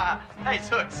you. Nice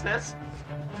hook, sis.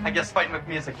 I guess fighting with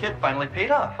me as a kid finally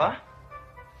paid off, huh?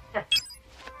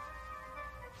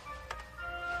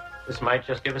 This might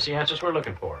just give us the answers we're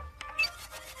looking for.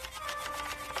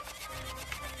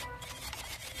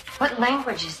 What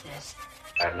language is this?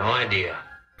 I have no idea.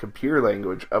 Computer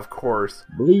language, of course.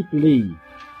 Bleep Lee.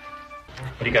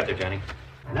 What do you got there, Johnny?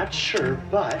 Not sure,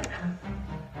 but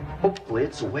hopefully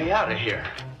it's a way out of here.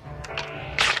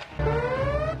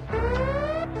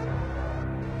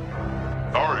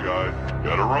 Sorry, guys.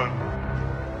 Gotta run.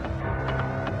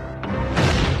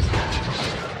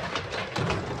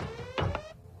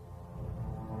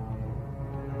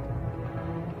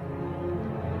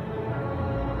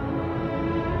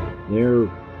 They're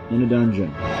in a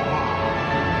dungeon.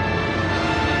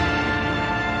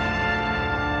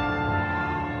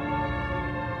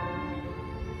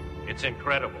 It's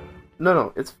incredible.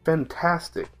 No, it's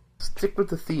fantastic. Stick with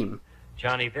the theme.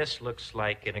 Johnny, this looks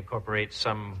like it incorporates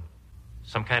some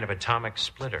kind of atomic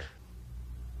splitter.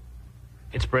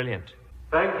 It's brilliant.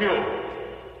 Thank you.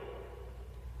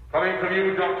 Coming from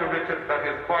you, Dr. Richards, that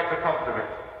is quite a compliment.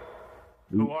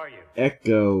 Who are you?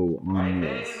 Echo on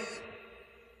this.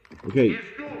 Okay,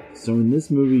 so in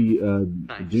this movie,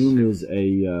 Doom is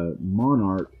a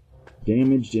monarch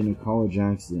damaged in a college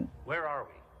accident. Where are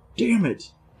we? Damn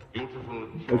it!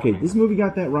 Okay, this movie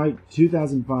got that right.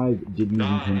 2005 didn't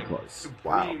even come close.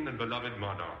 Wow.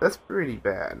 That's pretty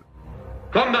bad.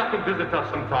 Come back and visit us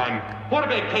sometime for a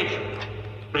vacation.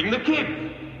 Bring the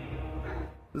kids.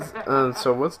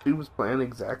 So what's Doom's plan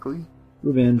exactly?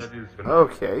 Revenge.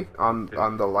 Okay,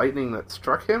 on the lightning that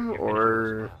struck him,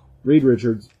 or... Reed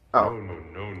Richards. Oh.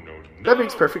 No. That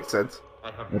makes perfect sense.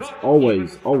 That's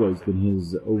always been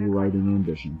his overriding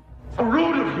ambition. How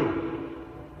rude of you!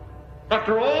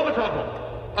 After all the trouble,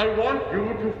 I want you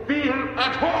to feel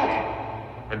at home!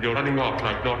 And you're running off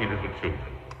like naughty little children.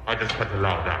 I just can't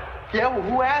allow that. Yeah, well,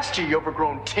 who asked you, you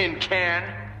overgrown tin can?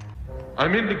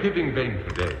 I'm in the giving vein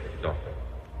today, Doctor.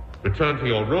 Return to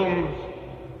your rooms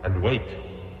and wait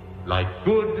like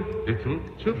good little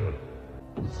children.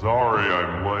 Sorry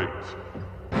I'm late.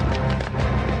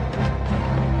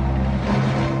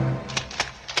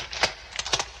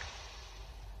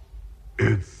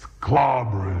 It's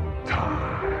clobbering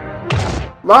time.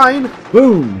 Line!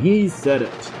 Boom! He said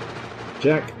it.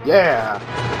 Check. Yeah!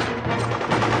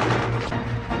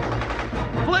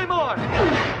 Flame on!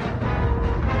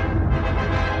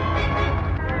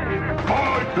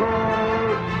 My turn!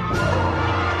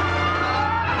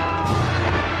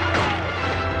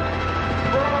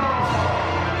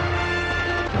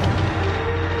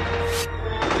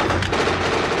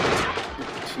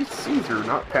 She's Caesar,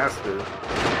 not Pastor.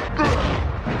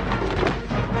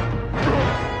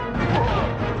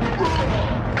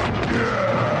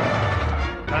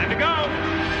 Time to go!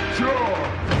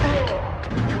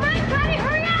 Come on, Johnny,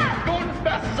 hurry up! Going as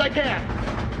fast as I can!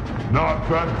 Not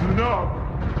fast enough.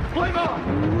 Flame on!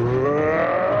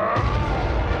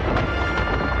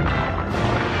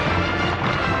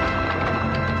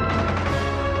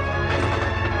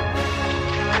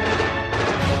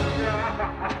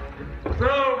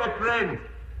 So, my friend.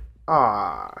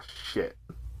 Ah, shit.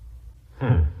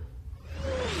 I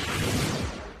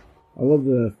love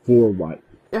the 4-wipe.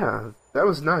 Yeah, that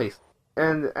was nice.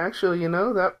 And actually,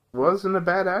 that wasn't a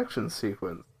bad action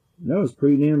sequence. No, it's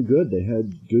pretty damn good. They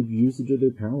had good usage of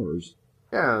their powers.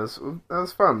 Yeah, that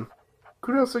was fun.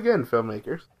 Kudos again,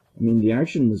 filmmakers. I mean, the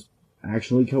action was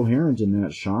actually coherent in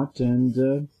that shot, and,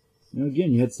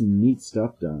 again, you had some neat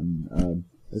stuff done.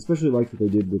 Especially like what they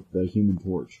did with the Human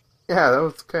Torch. Yeah, that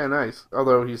was kind of nice.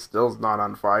 Although he still's not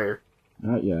on fire.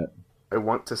 Not yet. I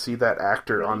want to see that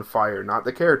actor on fire. Not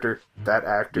the character, that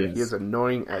actor. Yes. He is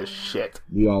annoying as shit.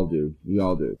 We all do.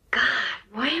 God,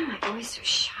 why am I always so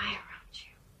shy around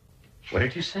you? What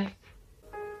did you say?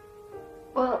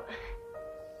 Well,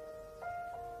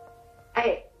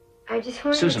 I just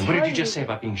wanted Susan, to what tell did you just say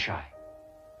about being shy?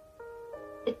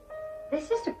 This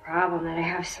is a problem that I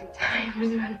have sometimes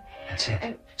when... That's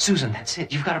it. Susan, that's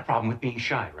it. You've got a problem with being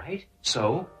shy, right?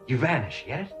 So, you vanish,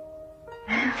 get it?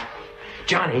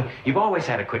 Johnny, you've always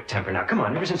had a quick temper. Now, come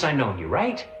on, ever since I've known you,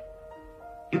 right?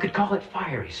 You could call it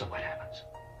fiery, so what happens?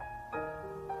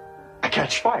 I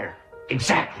catch fire.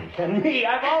 Exactly. And me,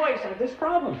 I've always had this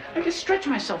problem. I just stretch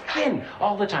myself thin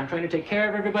all the time, trying to take care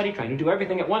of everybody, trying to do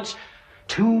everything at once.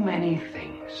 Too many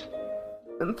things.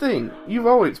 And thing, you've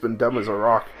always been dumb as a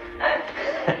rock.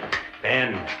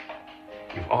 Ben,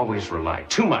 you've always relied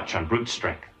too much on brute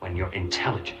strength when your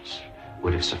intelligence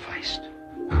would have sufficed.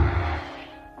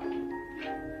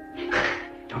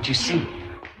 Don't you see?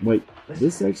 Wait,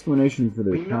 this explanation for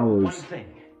their powers,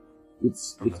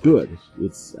 it's good.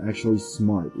 It's actually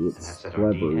smart. It's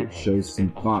clever. It shows some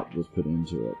thought was put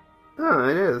into it. Oh,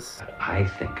 it is. I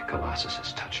think Colossus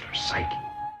has touched our psyche.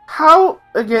 How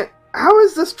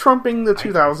is this trumping the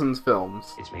 2000s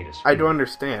films? It's made us I don't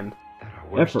understand.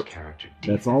 Effort.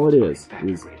 That's all it is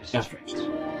effort.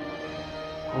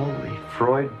 Holy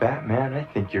Freud, Batman, I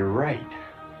think you're right.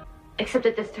 Except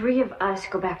that the three of us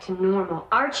go back to normal.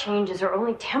 Our changes are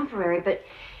only temporary, but...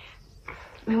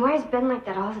 I mean, why is Ben like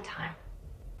that all the time?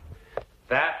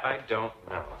 That I don't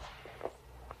know.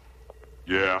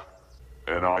 Yeah,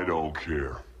 and I don't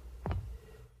care.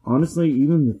 Honestly,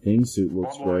 even the Thing suit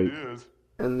looks great.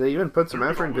 And they even put some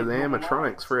effort into the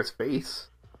animatronics for his face.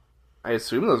 I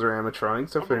assume those are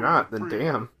animatronics. If they're not, then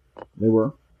damn. They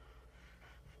were.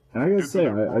 And I gotta say,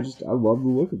 I love the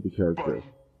look of the character.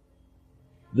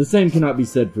 The same cannot be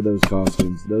said for those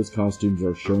costumes. Those costumes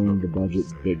are showing the budget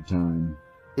big time.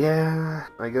 Yeah,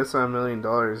 I guess on $1 million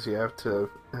you have to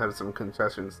have some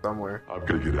concessions somewhere. I'm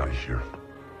gonna get out of here.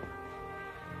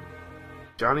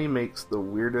 Johnny makes the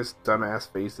weirdest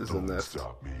dumbass faces in this.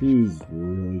 He's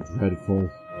really dreadful.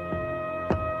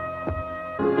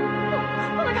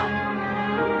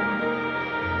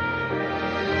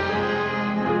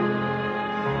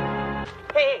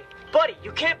 Hey, buddy,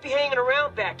 you can't be hanging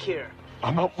around back here.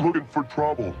 I'm not looking for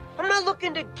trouble. I'm not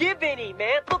looking to give any,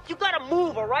 man. Look, you gotta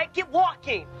move, all right? Get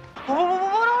walking.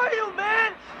 What are you,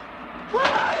 man?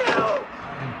 What are you?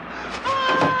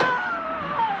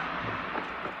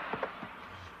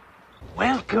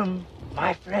 Welcome,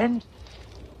 my friend.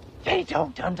 They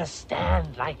don't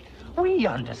understand like we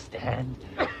understand.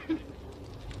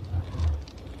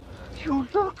 You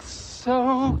look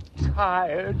so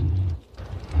tired.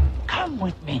 Come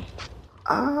with me.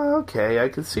 Okay, I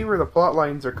can see where the plot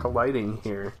lines are colliding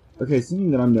here. Okay, something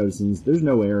that I'm noticing is there's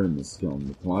no air in this film.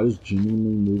 The plot is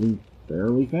genuinely moving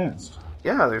fairly fast.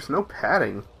 Yeah, there's no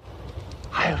padding.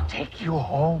 I'll take you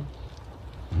home.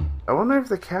 I wonder if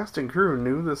the cast and crew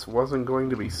knew this wasn't going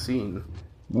to be seen.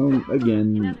 Well,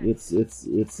 again, it's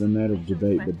a matter of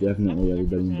debate, but definitely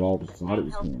everybody involved thought it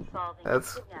was going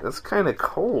to. That's kind of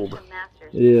cold.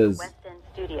 It is. West End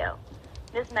studio.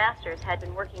 Ms. Masters had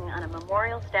been working on a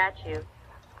memorial statue.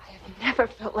 I've never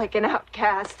felt like an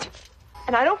outcast.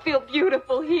 And I don't feel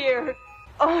beautiful here.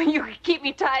 Oh, you could keep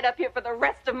me tied up here for the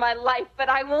rest of my life, but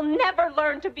I will never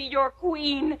learn to be your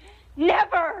queen.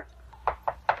 Never!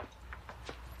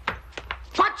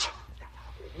 What?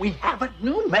 We have a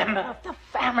new member of the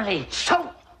family.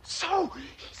 So,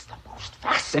 he's the most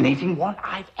fascinating one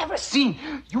I've ever seen.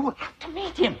 You will have to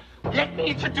meet him. Let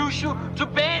me introduce you to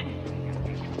Ben.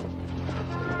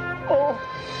 Oh,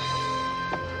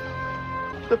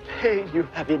 the pain you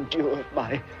have endured,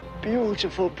 my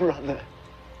beautiful brother.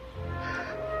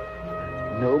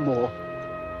 No more.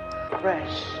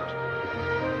 Rest,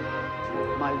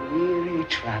 my weary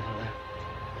traveler.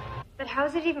 But how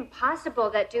is it even possible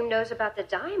that Doom knows about the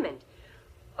diamond?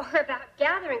 Or about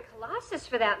gathering Colossus,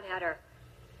 for that matter?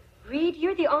 Reed,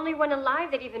 you're the only one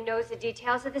alive that even knows the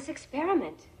details of this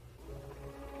experiment.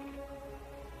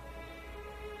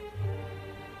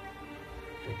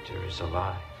 Victor is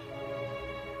alive.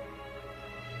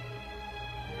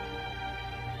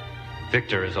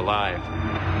 Victor is alive.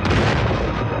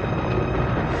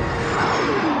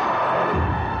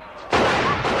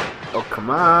 Oh, come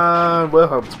on.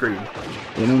 Wilhelm scream.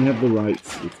 They don't have the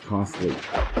rights. It's costly.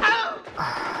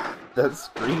 That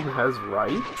scream has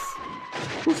rights?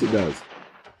 Of course it does.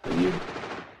 You'd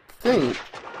think,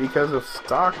 because of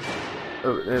stock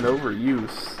and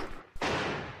overuse.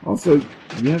 Also,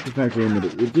 you have to factor in that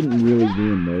it didn't really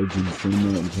re-emerge in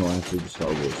cinema until after the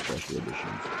Star Wars special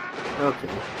editions. Okay.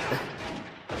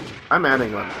 I'm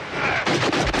adding one.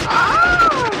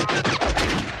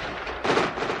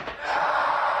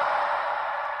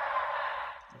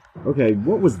 Okay,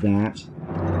 what was that?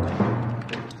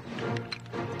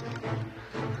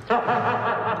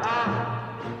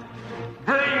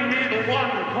 Bring me the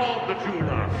one called the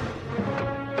jeweler.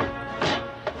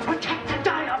 Protect the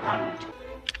diamond.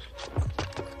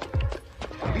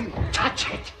 You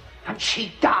touch it, and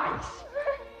she dies.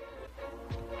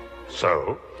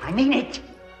 So? I mean it.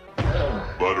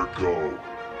 Let her go.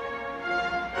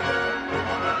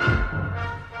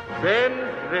 Then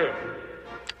live.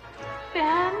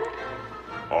 Ben?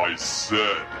 I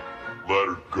said, let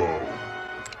her go.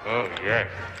 Oh, yes.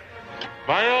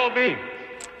 By all means.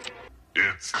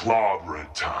 It's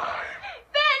clobbering time.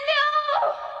 Ben, no!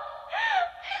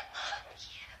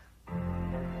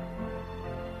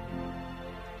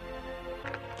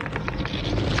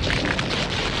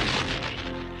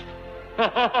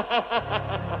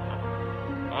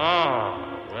 Ah,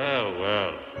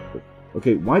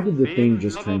 Okay, why did the thing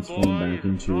just transform back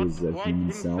into his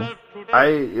human self?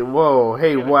 Whoa,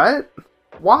 hey, what?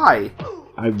 Why?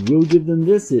 I will give them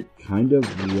this, it kind of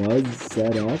was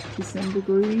set up to some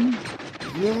degree.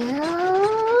 Yeah?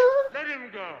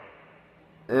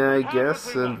 And I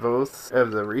guess in both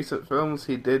of the recent films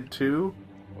he did too,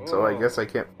 so I guess I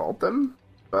can't fault them,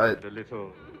 but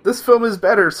this film is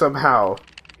better somehow,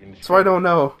 so I don't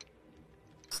know.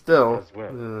 Still.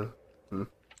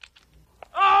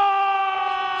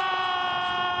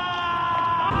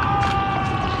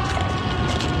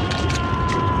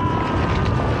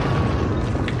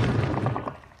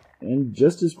 And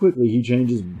just as quickly, he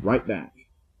changes right back.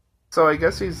 So I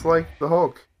guess he's like the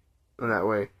Hulk in that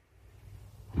way.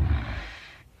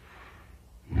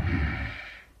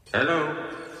 Hello.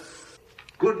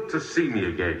 Good to see me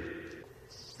again.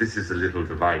 This is a little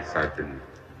device I've been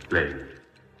playing.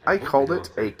 I called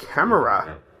it a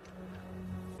camera.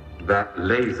 That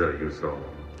laser you saw,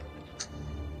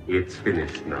 it's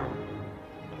finished now.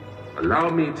 Allow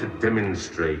me to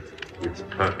demonstrate its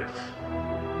purpose.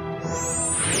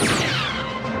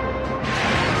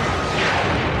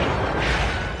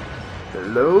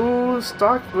 Hello,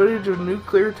 stock footage of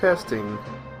nuclear testing.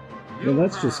 Well,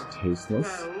 that's just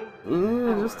tasteless.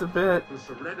 Yeah, just a bit.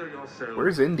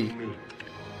 Where's Indy?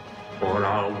 Or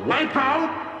I'll wipe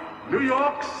out New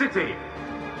York City.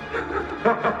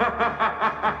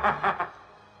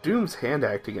 Doom's hand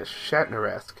acting is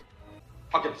Shatner-esque.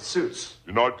 I'll get the suits.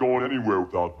 You're not going anywhere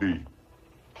without me.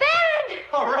 Ben!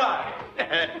 All right.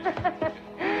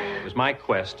 It was my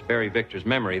quest to bury Victor's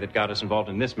memory that got us involved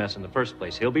in this mess in the first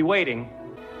place. He'll be waiting,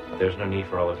 but there's no need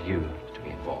for all of you to be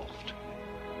involved.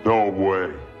 No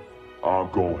way.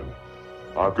 I'm going.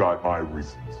 I've got my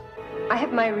reasons. I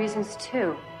have my reasons,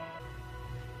 too.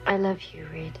 I love you,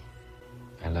 Reed.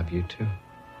 I love you, too.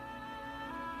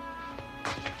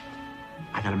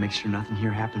 I gotta make sure nothing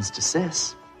here happens to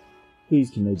Sis.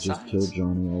 Please, can they just kill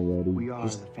Johnny already? We are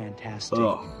the Fantastic.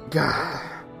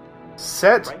 God.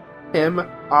 Set him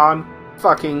on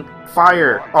fucking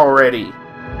fire already.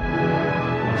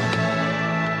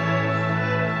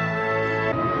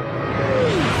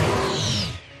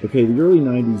 Okay, the early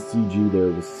 90s CG there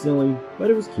was silly, but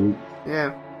it was cute.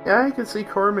 Yeah, I can see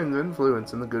Corman's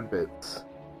influence in the good bits.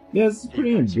 Yeah, it's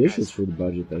pretty ambitious for the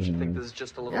budget they have.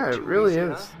 Yeah, it really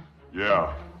is.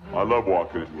 Yeah, I love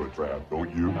walking into a trap,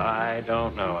 don't you? I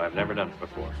don't know. I've never done it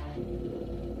before.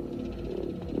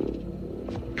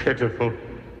 Pitiful.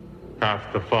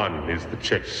 Half the fun is the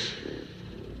chase.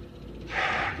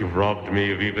 You've robbed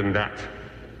me of even that.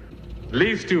 At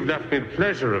least you've left me the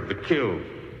pleasure of the kill.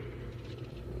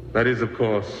 That is, of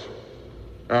course,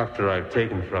 after I've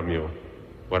taken from you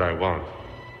what I want.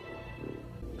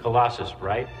 Colossus,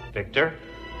 right, Victor?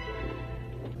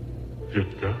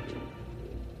 Victor?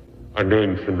 A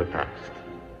name from the past.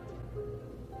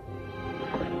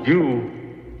 You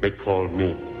may call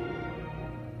me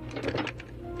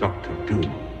Dr.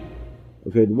 Doom.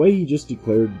 Okay, the way he just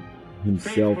declared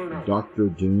himself Dr.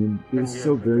 Doom, it was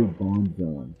so very Bond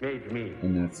villain.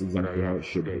 And that's exactly how it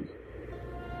should be.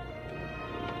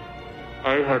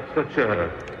 I had such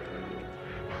a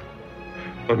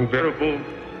unbearable...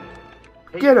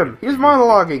 Get him! He's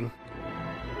monologuing!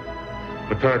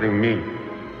 For turning me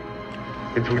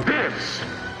into this!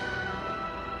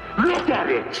 Look at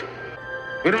it!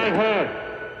 When I heard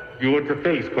you were to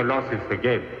face Colossus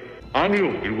again, I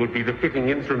knew it would be the fitting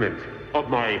instrument of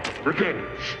my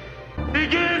revenge.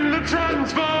 Begin the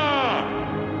transfer!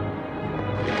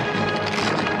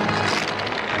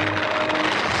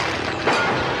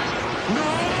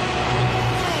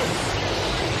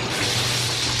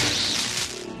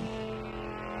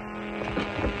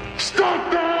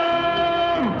 Stop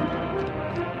them!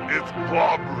 It's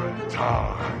clobbering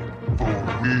time for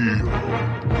real.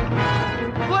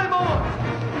 Flame on!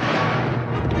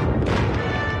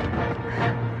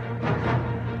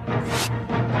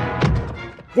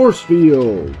 Force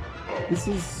field! This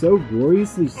is so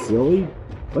gloriously silly,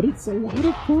 but it's a lot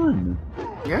of fun.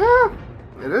 Yeah,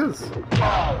 it is.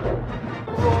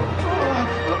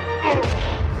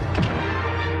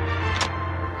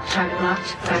 Target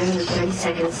locked, firing in 30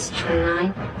 seconds.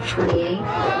 29, 28,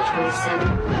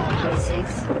 27,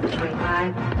 26,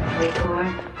 25, 24,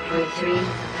 23,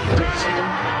 27,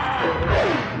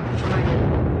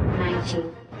 21, 20,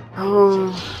 19.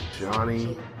 Oh, Johnny.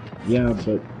 Yeah,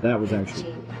 but that was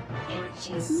actually...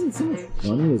 This isn't so much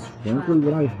funny as frankly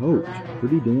what I hoped.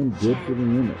 Pretty damn good for the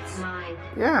limits.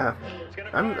 Yeah,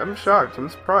 I'm shocked. I'm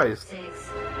surprised.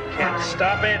 Can't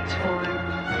stop it. 4,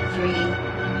 3,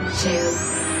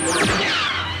 2,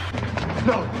 1.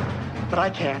 No, but I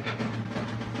can.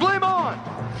 Flame on!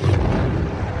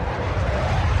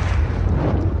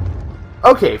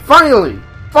 Okay, finally!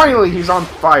 Finally he's on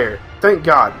fire! Thank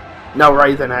God. Now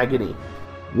writhe in agony.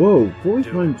 Whoa, Fully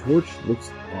Flamed Torch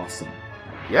looks awesome.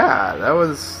 Yeah, that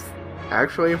was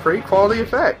actually a pretty quality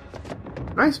effect.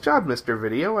 Nice job, Mr.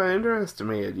 Video. I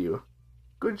underestimated you.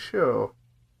 Good show.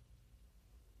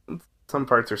 Some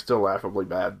parts are still laughably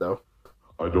bad, though.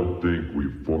 I don't think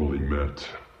we've formally met.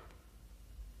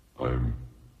 I'm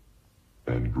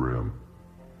Anne Graham.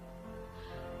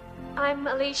 I'm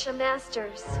Alicia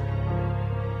Masters.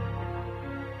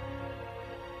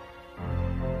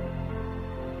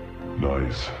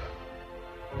 Nice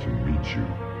to meet you.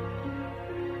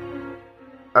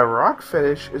 A rock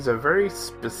fetish is a very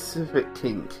specific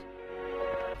kink.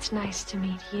 It's nice to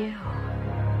meet you.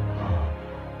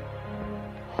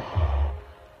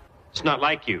 It's not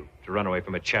like you to run away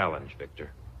from a challenge,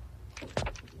 Victor.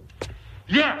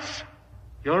 Yes!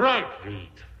 You're right, Reed.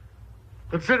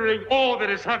 Considering all that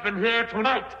has happened here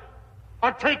tonight,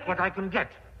 I'll take what I can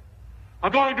get.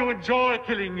 I'm going to enjoy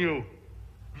killing you.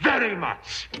 Very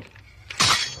much.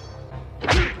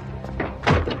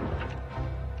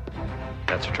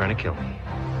 That's for trying to kill me.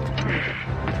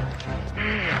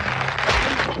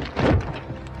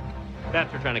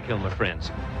 That's for trying to kill my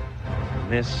friends.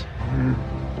 And this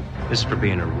is for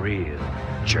being a real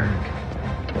jerk.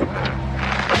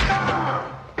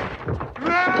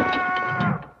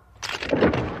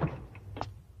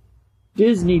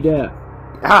 Disney death.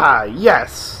 Ah,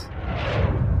 yes!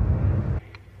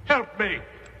 Help me.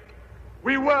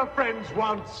 We were friends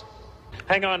once.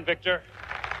 Hang on, Victor.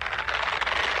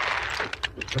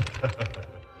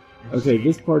 Okay,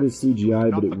 this part is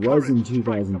CGI, but it was in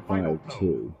 2005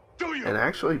 too. And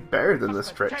actually better than the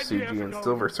stretch CG in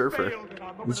Silver Surfer.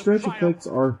 The stretch effects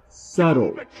are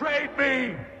subtle. Betrayed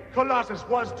me. Colossus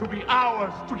was to be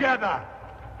ours together.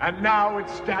 And now it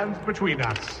stands between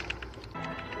us.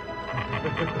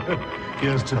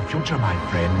 Here's to the future, my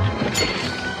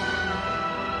friend.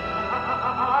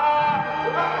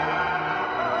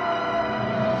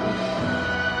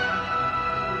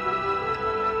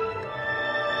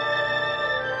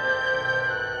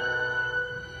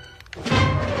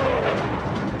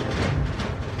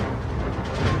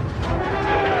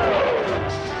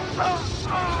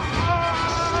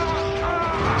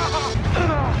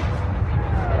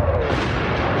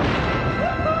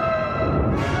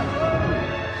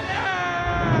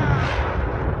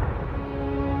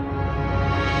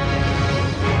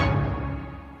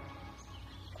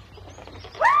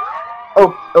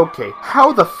 Oh, okay.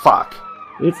 How the fuck?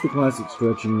 It's the classic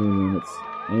stretching the limits,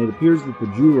 and it appears that the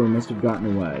jeweler must have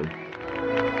gotten away.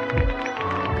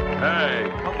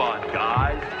 Hey, come on,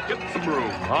 guys. Get some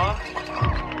room, huh?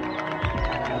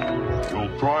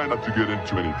 We'll try not to get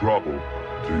into any trouble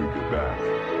until you get back.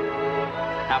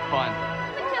 Have fun.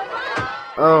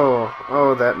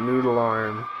 Oh, that noodle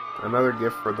arm. Another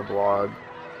gift for the blog.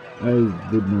 I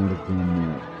would not have done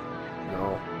that.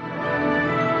 No.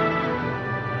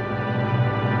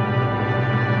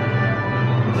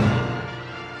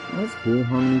 That's cool.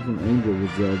 Harmony from Angel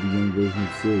was the young version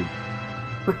of Sid.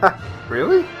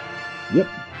 Really? Yep.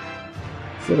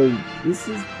 So, is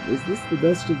this the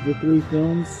best of the three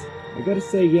films? I gotta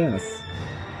say yes.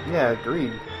 Yeah,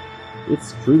 agreed.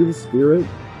 It's true to the spirit.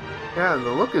 Yeah, and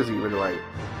the look is even right.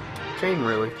 Chain,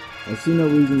 really. I see no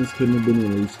reason this couldn't have been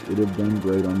released. It would have done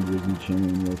great on Disney Channel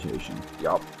in rotation.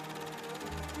 Yup.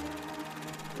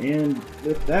 And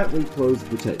with that, we close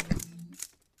the tape.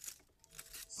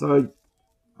 So,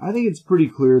 I think it's pretty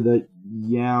clear that,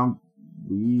 yeah,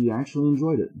 we actually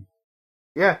enjoyed it.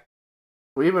 Yeah.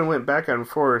 We even went back and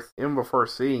forth, even before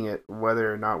seeing it,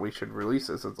 whether or not we should release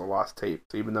this as a lost tape,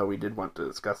 even though we did want to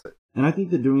discuss it. And I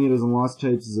think that doing it as a lost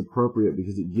tapes is appropriate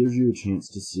because it gives you a chance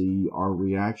to see our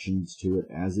reactions to it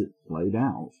as it played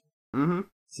out. Mm-hmm.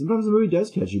 Sometimes the movie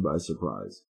does catch you by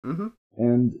surprise. Mm-hmm.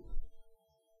 And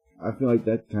I feel like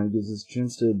that kind of gives us a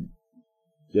chance to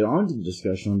get on to the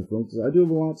discussion on the film, because I do have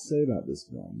a lot to say about this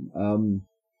film.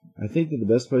 I think that the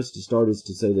best place to start is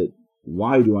to say that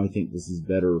why do I think this is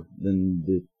better than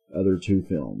the other two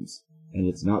films? And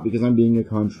it's not because I'm being a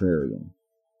contrarian.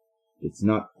 It's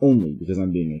not only because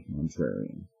I'm being a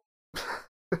contrarian.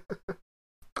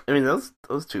 I mean, those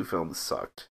two films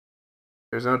sucked.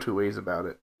 There's no two ways about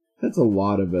it. That's a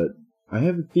lot of it. I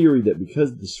have a theory that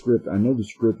because the script, I know the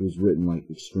script was written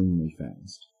like extremely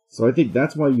fast. So I think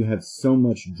that's why you have so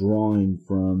much drawing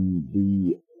from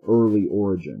the early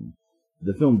origin.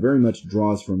 The film very much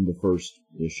draws from the first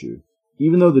issue.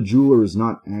 Even though the jeweler is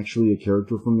not actually a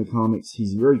character from the comics,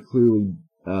 he's very clearly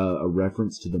a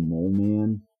reference to the Mole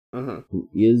Man, who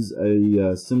is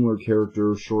a similar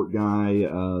character, short guy,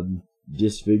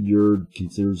 disfigured,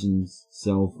 considers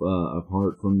himself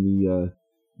apart from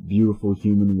beautiful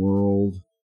human world.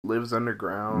 Lives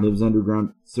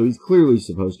underground. So he's clearly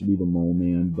supposed to be the Mole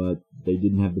Man, but they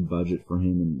didn't have the budget for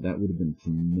him, and that would have been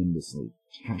tremendously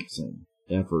taxing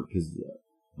effort, because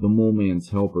the Mole Man's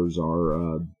helpers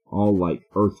are all like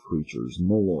Earth creatures,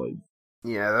 moloid.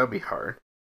 Yeah, that'd be hard.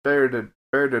 Better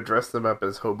to dress them up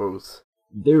as hobos.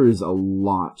 There is a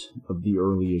lot of the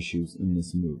early issues in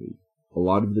this movie. A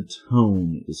lot of the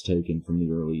tone is taken from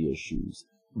the early issues.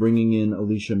 Bringing in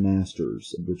Alicia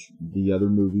Masters, which the other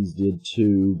movies did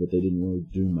too, but they didn't really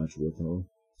do much with her.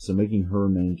 So making her a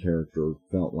main character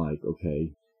felt like,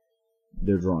 okay,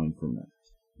 they're drawing from that.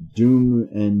 Doom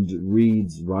and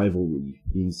Reed's rivalry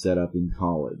being set up in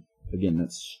college. Again,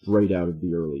 that's straight out of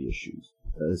the early issues.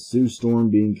 Sue Storm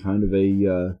being kind of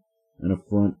an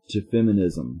affront to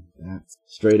feminism. That's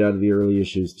straight out of the early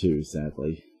issues too,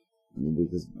 sadly.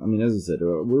 Because, I mean, as I said,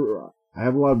 I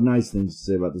have a lot of nice things to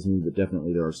say about this movie, but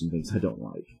definitely there are some things I don't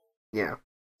like. Yeah.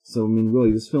 So, I mean,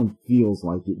 really, this film feels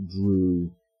like it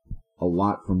drew a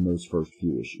lot from those first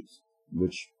few issues,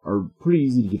 which are pretty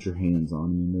easy to get your hands on. I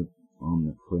mean, they're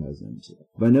omnipresent.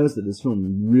 But I noticed that this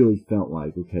film really felt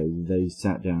like, okay, they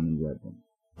sat down and read them.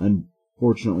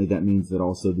 Unfortunately, that means that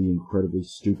also the incredibly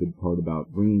stupid part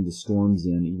about bringing the Storms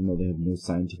in, even though they have no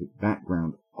scientific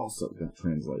background, also got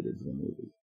translated to the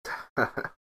movie.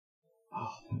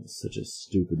 Oh, that was such a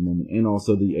stupid moment. And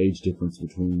also the age difference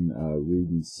between Reed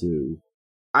and Sue.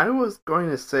 I was going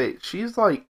to say, she's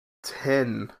like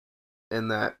 10 in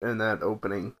that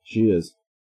opening. She is.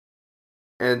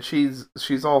 And she's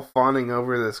all fawning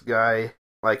over this guy.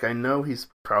 Like, I know he's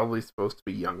probably supposed to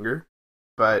be younger,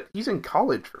 but he's in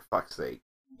college, for fuck's sake.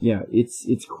 Yeah,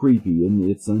 it's creepy and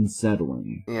it's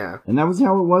unsettling. Yeah. And that was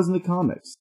how it was in the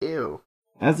comics. Ew.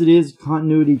 As it is,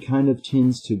 continuity kind of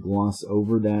tends to gloss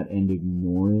over that and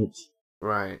ignore it.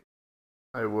 Right.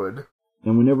 I would.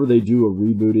 And whenever they do a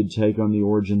rebooted take on the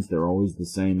origins, they're always the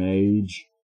same age.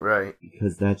 Right.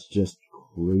 Because that's just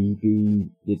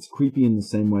creepy. It's creepy in the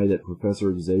same way that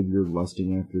Professor Xavier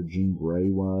lusting after Jean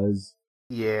Grey was.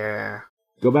 Yeah.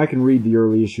 Go back and read the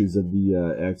early issues of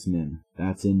the X-Men.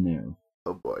 That's in there.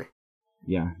 Oh boy.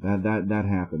 Yeah, that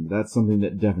happened. That's something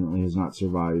that definitely has not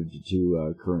survived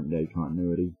to current day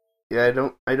continuity. Yeah,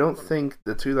 I don't think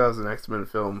the 2000 X-Men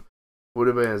film would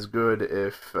have been as good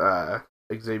if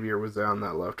Xavier was on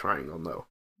that love triangle, no.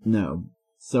 No.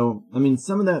 So, I mean,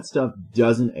 some of that stuff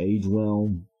doesn't age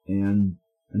well, and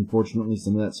unfortunately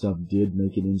some of that stuff did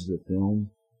make it into the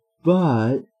film.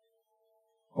 But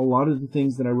a lot of the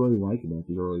things that I really like about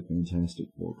the early Fantastic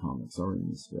Four comics are in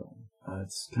this film.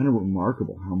 It's kind of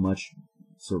remarkable how much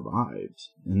survived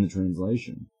in the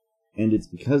translation. And it's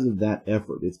because of that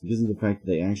effort. It's because of the fact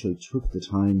that they actually took the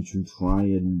time to try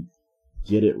and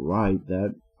get it right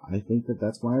that I think that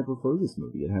that's why I prefer this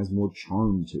movie. It has more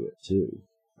charm to it, too.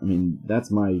 I mean,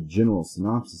 that's my general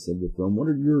synopsis of the film.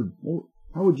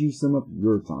 How would you sum up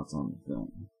your thoughts on the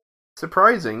film?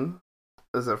 Surprising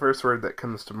is the first word that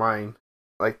comes to mind.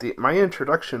 Like, my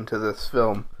introduction to this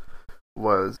film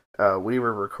was, we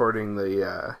were recording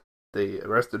the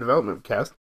Arrested Development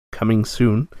cast, coming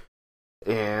soon,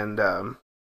 and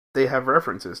they have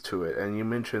references to it, and you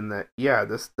mentioned that, yeah,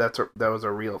 that was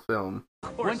a real film.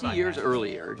 20 years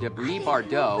earlier, Debris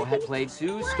Bardot had played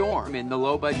Sue Storm in the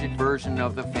low-budget version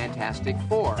of The Fantastic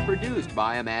Four, produced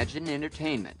by Imagine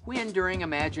Entertainment. When, during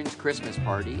Imagine's Christmas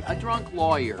party, a drunk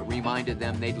lawyer reminded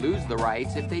them they'd lose the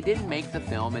rights if they didn't make the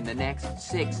film in the next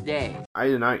 6 days. I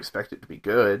did not expect it to be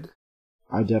good.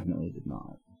 I definitely did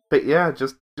not. But yeah,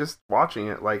 just watching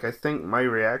it, like, I think my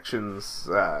reactions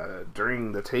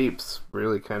during the tapes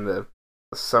really kind of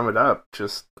sum it up.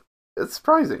 It's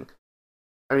surprising.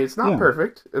 I mean, it's not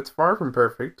perfect. It's far from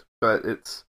perfect, but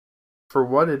it's, for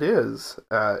what it is,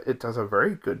 it does a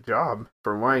very good job.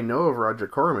 From what I know of Roger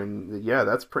Corman, yeah,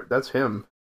 that's him.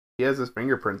 He has his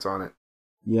fingerprints on it.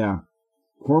 Yeah.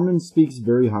 Corman speaks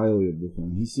very highly of the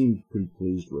film. He seemed pretty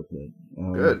pleased with it.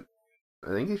 Good.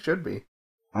 I think he should be.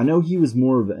 I know he was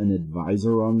more of an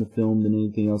advisor on the film than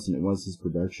anything else, and it was his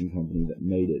production company that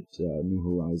made it, New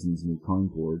Horizons, New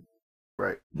Concord.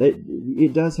 Right.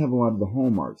 It does have a lot of the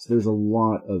hallmarks. There's a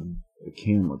lot of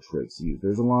camera tricks used.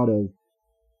 There's a lot of,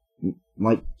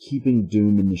 like, keeping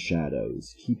Doom in the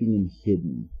shadows, keeping him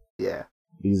hidden. Yeah.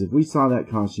 Because if we saw that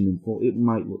costume in full, it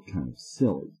might look kind of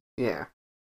silly. Yeah.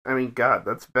 I mean, God,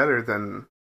 that's better than...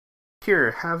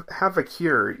 Here, have a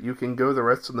cure. You can go the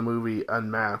rest of the movie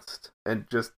unmasked and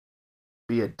just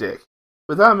be a dick.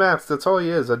 Without masks, that's all he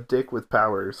is, a dick with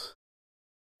powers.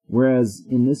 Whereas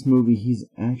in this movie, he's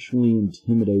actually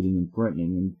intimidating and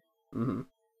threatening. And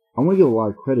I want to give a lot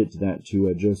of credit to that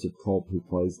to Joseph Culp, who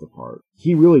plays the part.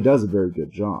 He really does a very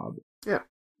good job. Yeah.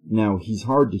 Now, he's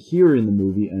hard to hear in the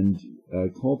movie, and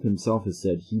Culp himself has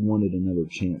said he wanted another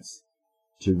chance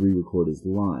to re-record his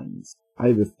lines. I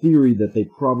have a theory that they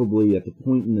probably, at the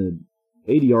point in the...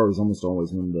 ADR is almost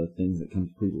always one of the things that comes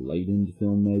pretty late into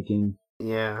filmmaking.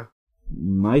 Yeah.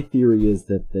 My theory is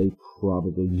that they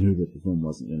probably knew that the film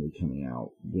wasn't going to be coming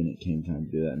out when it came time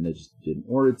to do that, and they just didn't.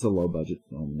 Or it's a low-budget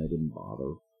film, and they didn't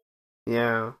bother.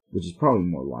 Yeah. Which is probably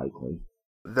more likely.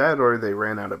 That or they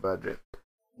ran out of budget.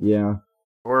 Yeah.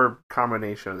 Or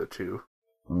combination of the two.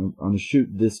 On a shoot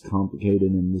this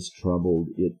complicated and this troubled,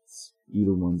 it's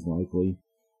either one's likely.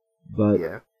 But,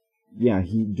 yeah,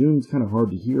 Doom's kind of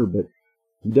hard to hear, but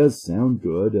he does sound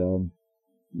good.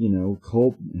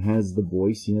 Culp has the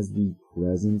voice, he has the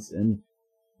presence, and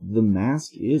the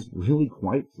mask is really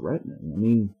quite threatening. I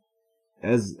mean,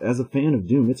 as a fan of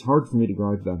Doom, it's hard for me to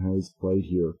gripe about how he's played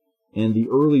here. And the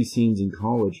early scenes in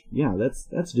college, yeah,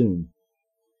 that's Doom.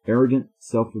 Arrogant,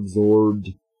 self-absorbed,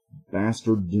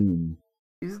 bastard Doom.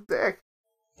 He's a dick.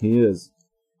 He is.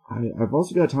 I've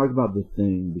also got to talk about The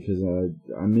Thing, because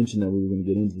I mentioned that we were going to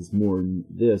get into this more in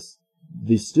this.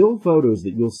 The still photos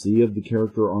that you'll see of the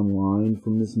character online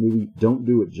from this movie don't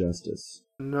do it justice.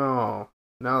 No,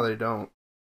 they don't.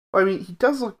 I mean, he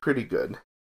does look pretty good.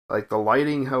 Like, the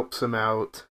lighting helps him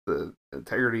out, the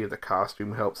integrity of the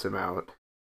costume helps him out.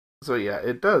 So yeah,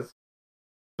 it does.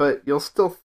 But you'll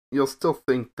still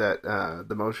think that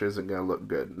the motion isn't going to look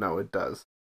good. No, it does.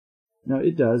 No,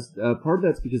 it does. Part of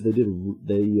that's because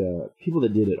people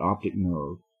that did it, Optic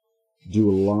Nerve, do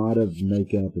a lot of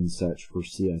makeup and such for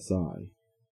CSI.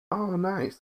 Oh,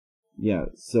 nice. Yeah,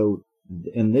 so,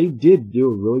 and they did do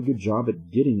a really good job at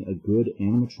getting a good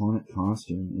animatronic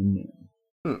costume in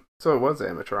there. So it was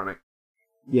animatronic.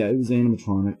 Yeah, it was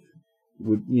animatronic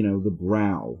with, the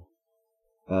brow.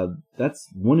 That's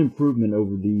one improvement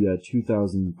over the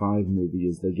 2005 movie,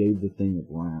 is they gave the Thing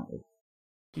a brow.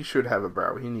 He should have a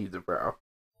brow. He needs a brow.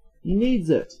 He needs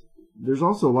it. There's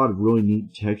also a lot of really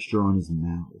neat texture on his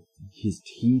mouth. His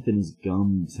teeth and his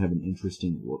gums have an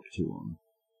interesting look to them.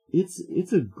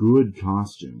 It's a good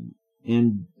costume.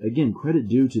 And again, credit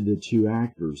due to the two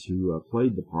actors who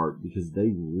played the part, because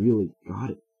they really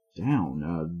got it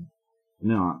down.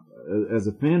 Now, as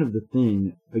a fan of The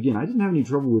Thing, again, I didn't have any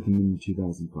trouble with him in the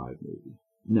 2005 movie.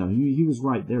 No, he was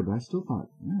right there, but I still thought,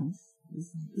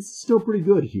 this is still pretty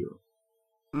good here.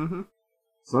 Mm-hmm.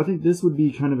 So I think this would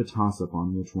be kind of a toss-up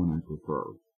on which one I prefer.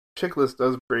 Chiklis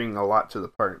does bring a lot to the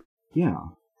part. Yeah,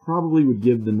 probably would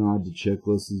give the nod to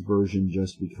Chiklis' version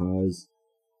just because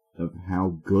of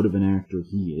how good of an actor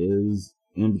he is,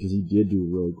 and because he did do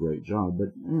a really great job.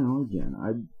 But, again,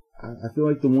 I feel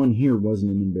like the one here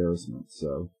wasn't an embarrassment,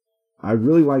 so... I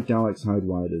really liked Alex Hyde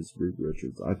White as Reed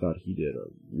Richards. I thought he did a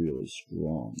really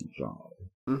strong job.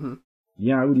 Mm-hmm.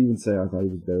 Yeah, I would even say I thought he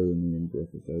was better than Ian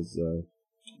Griffith as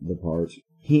the part.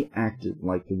 He acted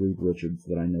like the Reed Richards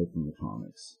that I know from the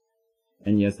comics.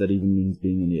 And yes, that even means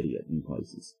being an idiot in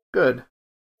places. Good.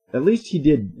 At least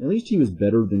he was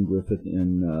better than Griffith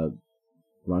in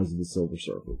Rise of the Silver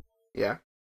Surfer. Yeah.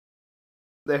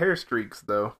 The hair streaks,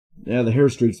 though. Yeah, the hair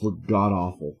streaks look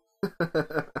god-awful.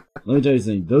 Let me tell you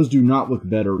something, those do not look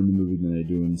better in the movie than they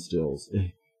do in the stills.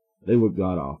 They look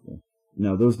god-awful.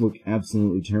 No, those look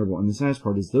absolutely terrible, and the saddest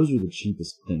part is those are the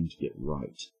cheapest thing to get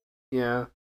right. Yeah.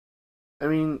 I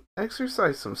mean,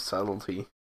 exercise some subtlety.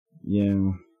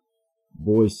 Yeah.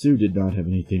 Boy, Sue did not have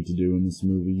anything to do in this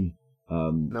movie.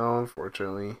 No,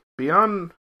 unfortunately.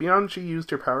 Beyond she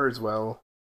used her powers well.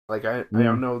 Like, I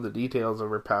don't know the details of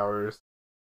her powers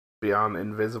beyond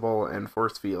invisible and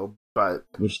force field, but...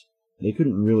 Which, they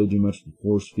couldn't really do much with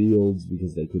force fields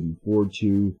because they couldn't afford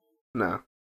to. No.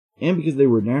 And because they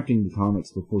were adapting the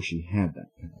comics before she had that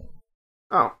power.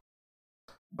 Oh.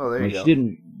 Oh, there you go. She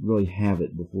didn't really have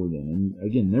it before then. And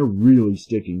again, they're really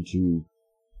sticking to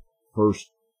first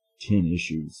 10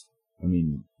 issues. I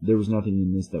mean, there was nothing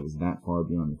in this that was that far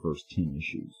beyond the first 10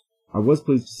 issues. I was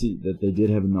pleased to see that they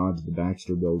did have a nod to the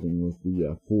Baxter building with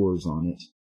the fours on it.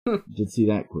 Did see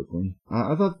that quickly.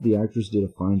 I thought the actress did a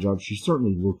fine job. She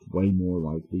certainly looked way more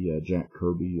like the Jack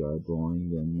Kirby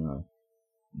drawing than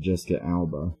Jessica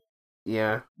Alba.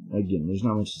 Yeah. Again, there's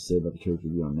not much to say about the character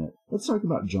beyond that. Let's talk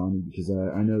about Johnny, because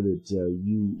I know that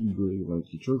you eagerly like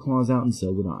to get your claws out, and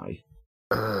so would I.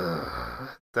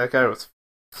 That guy was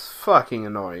fucking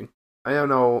annoying. I don't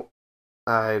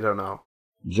know.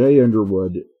 Jay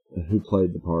Underwood, who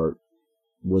played the part,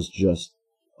 was just...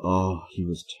 Oh, he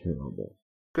was terrible.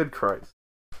 Good Christ.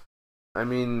 I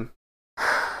mean,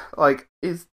 like,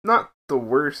 he's not the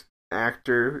worst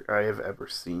actor I have ever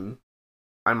seen.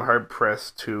 I'm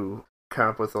hard-pressed to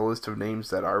come up with a list of names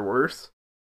that are worse.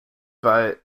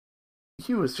 But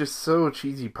he was just so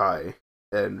cheesy pie.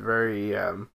 and very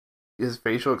his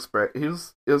facial expression.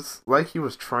 It was like he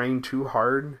was trying too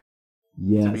hard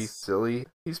to be silly.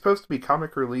 He's supposed to be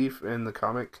comic relief in the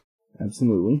comic.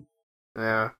 Absolutely.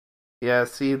 Yeah.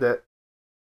 See that?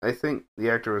 I think the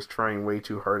actor was trying way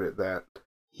too hard at that.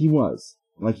 He was.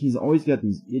 Like, he's always got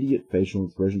these idiot facial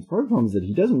expressions. Part of the problem is that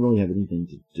he doesn't really have anything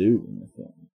to do in the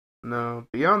film. No,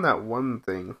 beyond that one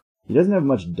thing. He doesn't have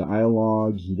much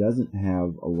dialogue. He doesn't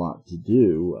have a lot to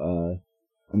do.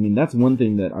 I mean, that's one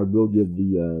thing that I will give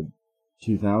the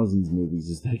 2000s movies,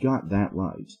 is they got that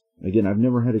right. Again, I've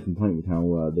never had a complaint with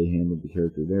how they handled the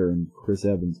character there, and Chris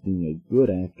Evans, being a good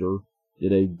actor,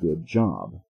 did a good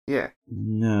job. Yeah.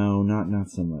 No, not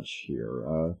so much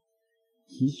here.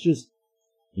 He's just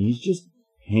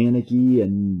panicky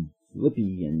and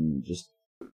flippy and just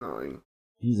annoying.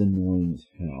 He's annoying as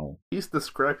hell. He's the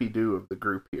Scrappy-Doo of the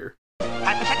group here.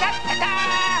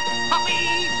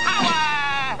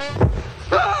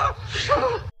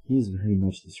 He's very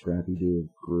much the Scrappy-Doo of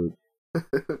the group.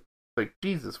 Like,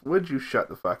 Jesus, would you shut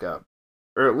the fuck up?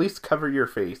 Or at least cover your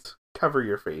face. Cover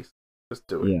your face. Just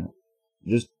do it. Yeah.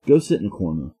 Just go sit in a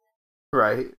corner.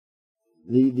 Right.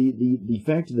 The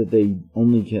fact that they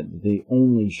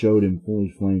only showed him fully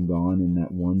flamed on in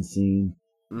that one scene,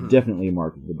 definitely a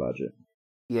mark of the budget.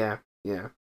 Yeah.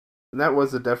 And that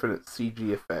was a definite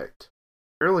CG effect.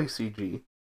 Early CG.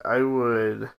 I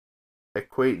would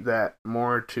equate that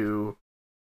more to,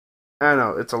 I don't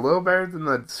know, it's a little better than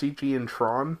the CG in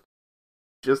Tron.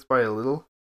 Just by a little.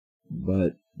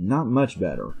 But not much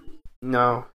better.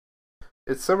 No.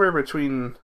 It's somewhere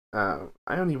between, I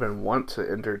don't even want to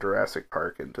enter Jurassic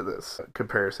Park into this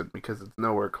comparison because it's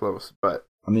nowhere close, but...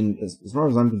 I mean, as far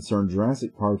as I'm concerned,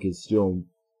 Jurassic Park is still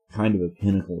kind of a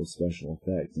pinnacle of special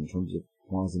effects in terms of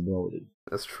plausibility.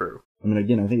 That's true. I mean,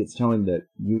 again, I think it's telling that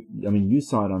you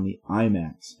saw it on the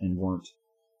IMAX and weren't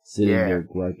sitting there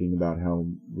griping about how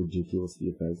ridiculous the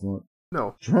effects look.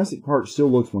 No. Jurassic Park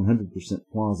still looks 100%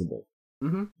 plausible.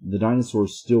 Mm-hmm. The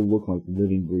dinosaurs still look like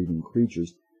living, breathing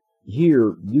creatures.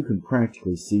 Here, you can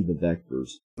practically see the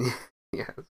vectors.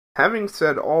 Yes. Having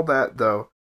said all that, though,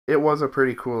 it was a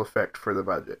pretty cool effect for the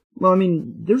budget. Well, I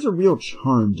mean, there's a real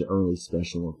charm to early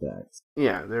special effects.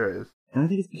 Yeah, there is. And I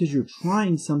think it's because you're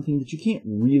trying something that you can't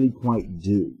really quite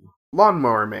do.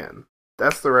 Lawnmower Man.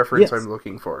 That's the reference I'm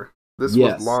looking for. This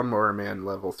was Lawnmower Man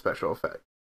level special effect.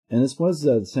 And this was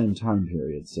the same time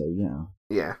period, so yeah.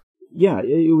 Yeah. Yeah,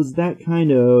 it was that kind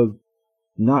of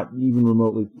not even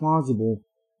remotely plausible,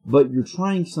 but you're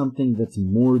trying something that's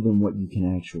more than what you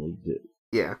can actually do.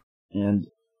 Yeah. And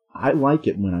I like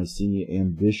it when I see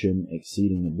ambition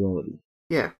exceeding ability.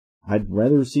 Yeah. I'd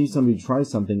rather see somebody try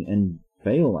something and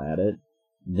fail at it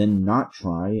than not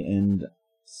try and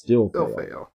still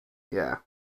fail. Yeah,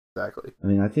 exactly. I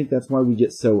mean, I think that's why we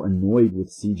get so annoyed with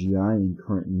CGI in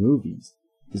current movies,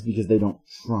 is because they don't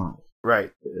try.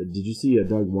 Right. Did you see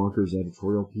Doug Walker's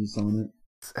editorial piece on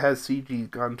it? Has CG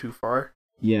gone too far?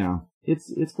 Yeah.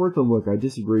 It's worth a look. I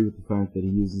disagree with the fact that he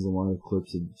uses a lot of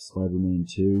clips of Spider-Man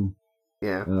 2.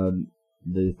 Yeah.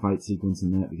 The fight sequence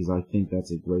in that, because I think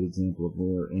that's a great example of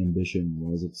where ambition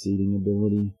was exceeding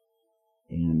ability.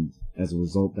 And as a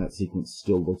result, that sequence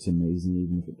still looks amazing,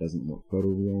 even if it doesn't look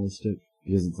photorealistic.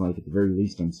 Because it's like, at the very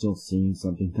least, I'm still seeing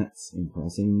something that's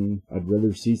impressing me. I'd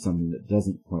rather see something that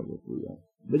doesn't quite look real.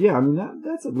 But yeah, I mean,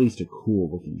 that's at least a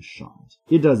cool-looking shot.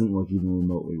 It doesn't look even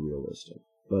remotely realistic,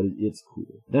 but it's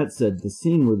cool. That said, the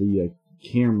scene where the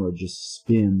camera just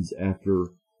spins after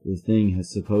the thing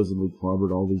has supposedly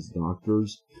clobbered all these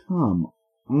doctors, come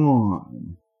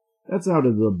on. That's out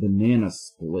of the banana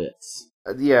splits.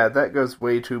 Yeah, that goes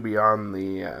way too beyond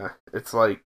the, it's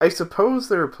like, I suppose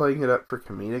they were playing it up for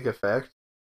comedic effect,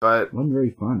 but... It wasn't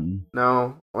very funny.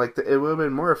 No, like, it would have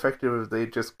been more effective if they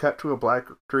just cut to a black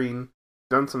screen,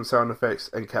 done some sound effects,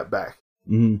 and cut back.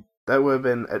 Mm-hmm. That would have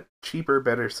been a cheaper,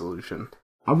 better solution.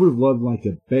 I would have loved like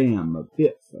a bam, a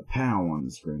biff, a pow on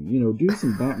the screen. You know, do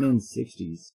some Batman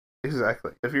 60s.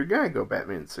 Exactly. If you're gonna go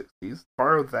Batman 60s,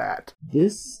 borrow that.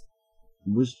 This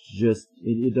was just,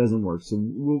 it doesn't work. So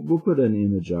we'll put an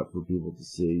image up for people to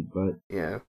see, but...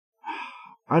 Yeah.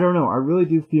 I don't know. I really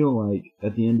do feel like,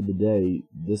 at the end of the day,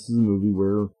 this is a movie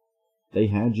where they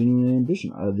had genuine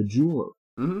ambition. The Jeweler.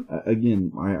 Mm-hmm.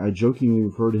 Again, I jokingly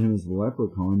refer to him as the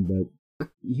Leprechaun, but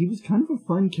he was kind of a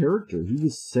fun character. He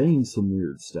was saying some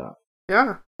weird stuff.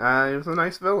 Yeah, he was a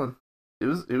nice villain. It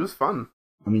was fun.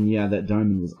 I mean, yeah, that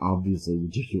diamond was obviously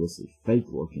ridiculously fake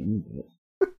looking, but...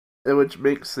 Which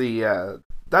makes the,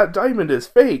 that diamond is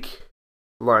fake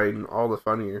line all the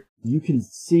funnier. You can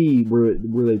see where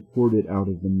they poured it out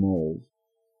of the mold.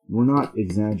 We're not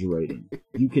exaggerating.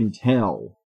 You can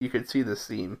tell. You can see the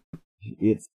seam.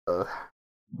 It's...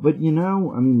 But I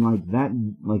mean,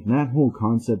 like that whole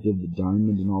concept of the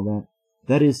diamond and all that,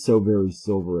 that is so very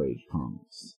Silver Age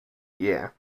comics. Yeah.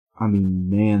 I mean,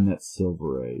 man, that's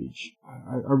Silver Age.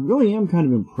 I really am kind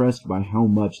of impressed by how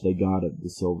much they got of the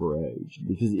Silver Age,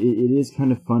 because it is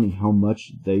kind of funny how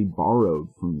much they borrowed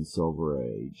from the Silver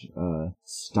Age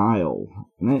style.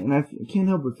 And I can't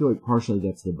help but feel like partially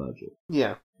that's the budget.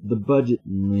 Yeah. The budget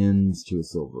lends to a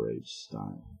Silver Age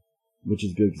style, which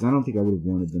is good, because I don't think I would have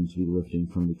wanted them to be lifting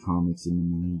from the comics in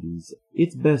the 90s.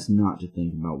 It's best not to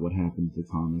think about what happened to the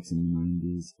comics in the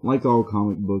 90s. Like all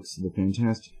comic books, the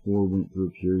Fantastic Four went through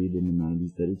a period in the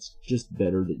 90s that it's just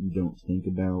better that you don't think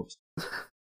about.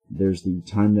 There's the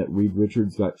time that Reed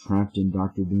Richards got trapped in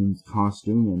Dr. Doom's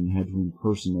costume and had to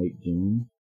impersonate Doom.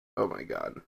 Oh my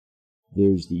god.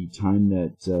 There's the time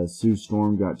that Sue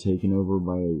Storm got taken over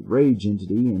by a rage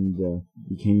entity and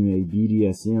became a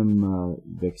BDSM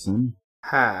vixen.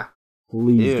 Ha.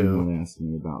 Please do not ask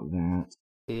me about that.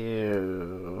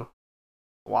 Ew.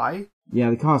 Why?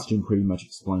 Yeah, the costume pretty much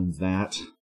explains that.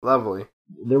 Lovely.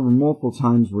 There were multiple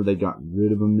times where they got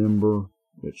rid of a member,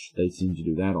 which they seem to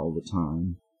do that all the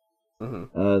time.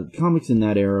 Mm-hmm. Comics in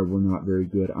that era were not very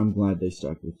good. I'm glad they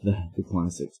stuck with the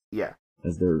classics. Yeah.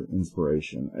 As their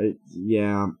inspiration.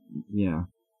 Yeah.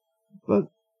 But,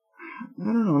 I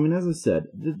don't know. I mean, as I said,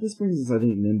 this brings us, I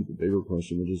think, then to the bigger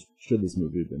question, which is, should this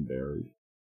movie have been buried?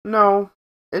 No.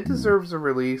 It deserves a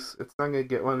release. It's not going to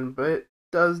get one, but it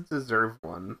does deserve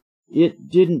one. It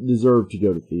didn't deserve to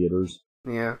go to theaters.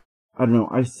 Yeah. I don't know.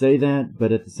 I say that,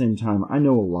 but at the same time, I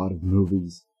know a lot of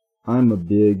movies. I'm a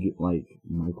big,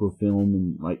 microfilm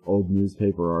and, old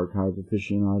newspaper archive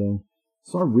aficionado.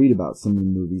 So I read about some of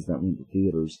the movies that went to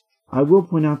theaters. I will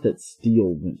point out that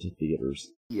Steel went to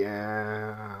theaters.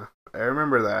 Yeah, I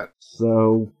remember that.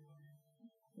 So,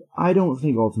 I don't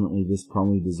think ultimately this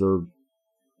probably deserved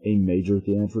a major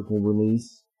theatrical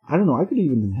release. I don't know, I could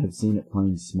even have seen it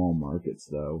playing small markets,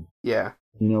 though. Yeah.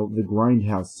 The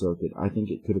Grindhouse circuit, I think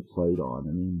it could have played on.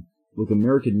 I mean, look,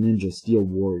 American Ninja Steel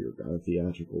Warrior got a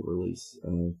theatrical release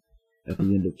at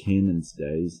the end of Cannon's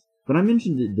days. But I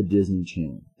mentioned the Disney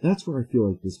Channel. That's where I feel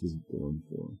like this was born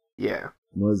for. Yeah.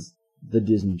 Was the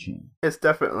Disney Channel. It's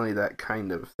definitely that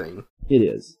kind of thing. It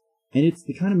is. And it's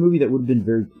the kind of movie that would have been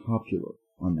very popular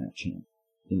on that channel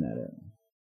in that era.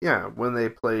 Yeah, when they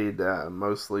played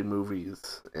mostly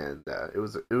movies, and it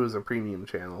was a premium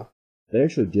channel. They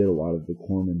actually did a lot of the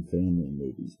Corman family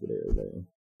movies that aired there.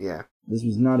 Yeah. This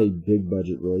was not a big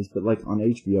budget release, but on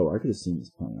HBO, I could have seen this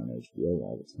playing on HBO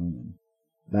all the time.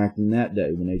 Back in that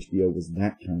day when HBO was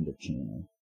that kind of channel.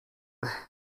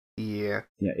 Yeah.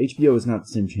 Yeah, HBO is not the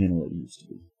same channel it used to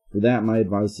be. For that, my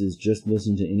advice is just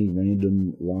listen to any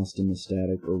random Lost in the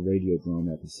Static or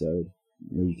Radiodrome episode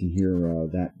where you can hear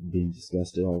that being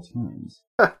discussed at all times.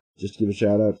 Just give a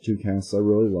shout out to two casts I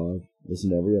really love. Listen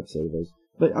to every episode of those.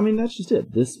 But, I mean, that's just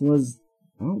it. This was,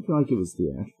 I don't feel like it was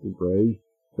theatrical grade.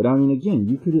 But, I mean,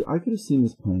 again, I could have seen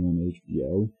this playing on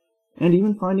HBO. And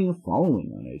even finding a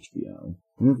following on HBO.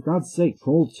 I mean, for God's sake,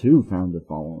 Troll 2 found a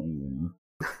following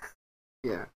there.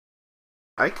 Yeah.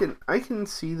 I can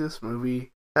see this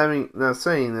movie now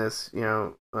saying this,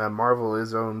 Marvel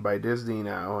is owned by Disney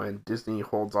now, and Disney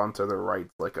holds onto their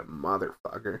rights like a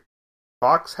motherfucker.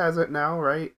 Fox has it now,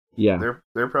 right? Yeah.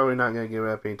 They're probably not going to give it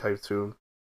up anytime soon.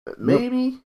 But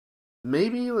maybe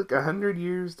 100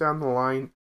 years down the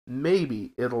line,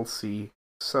 maybe it'll see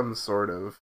some sort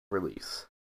of release.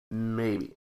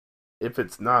 Maybe. If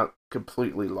it's not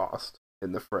completely lost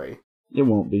in the fray. It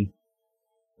won't be.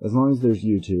 As long as there's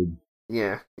YouTube.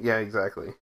 Yeah, exactly.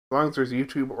 As long as there's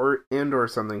YouTube or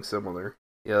something similar,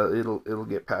 yeah, it'll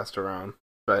get passed around.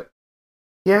 But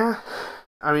yeah,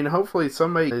 I mean, hopefully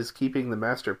somebody is keeping the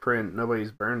master print.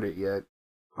 Nobody's burned it yet.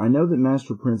 I know that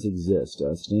master prints exist.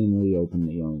 Stan Lee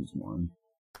openly owns one.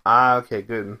 Ah, okay,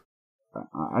 good.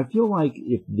 I feel like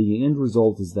if the end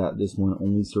result is that this one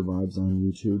only survives on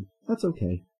YouTube, that's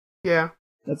okay. Yeah.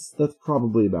 That's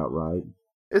probably about right.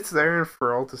 It's there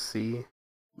for all to see.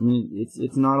 I mean,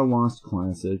 it's not a lost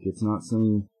classic. It's not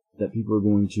something that people are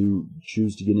going to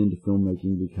choose to get into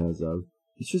filmmaking because of.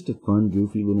 It's just a fun,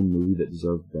 goofy little movie that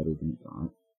deserved better than it got.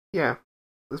 Yeah,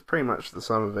 that's pretty much the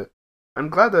sum of it. I'm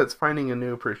glad that it's finding a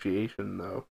new appreciation,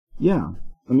 though. Yeah.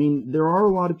 I mean, there are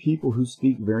a lot of people who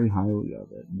speak very highly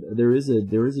of it. There is a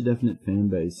definite fan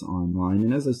base online,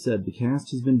 and as I said, the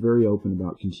cast has been very open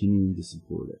about continuing to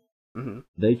support it. Mm-hmm.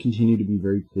 They continue to be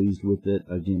very pleased with it.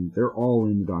 Again, they're all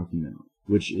in the documentary,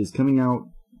 which is coming out,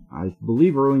 I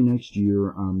believe, early next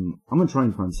year. I'm going to try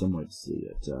and find some way to see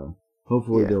it.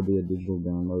 Hopefully there'll be a digital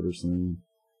download or something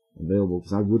available,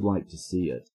 because I would like to see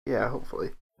it. Yeah, hopefully.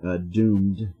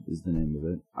 Doomed is the name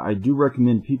of it. I do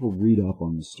recommend people read up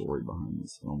on the story behind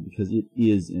this film because it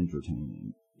is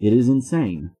entertaining. It is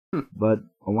insane, but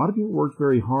a lot of people worked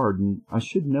very hard, and I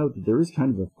should note that there is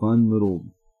kind of a fun little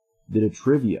bit of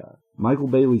trivia. Michael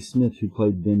Bailey Smith, who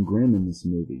played Ben Grimm in this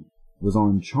movie, was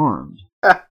on Charmed,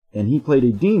 and he played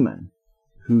a demon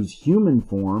whose human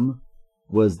form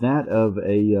was that of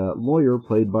a lawyer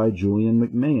played by Julian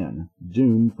McMahon,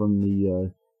 Doom from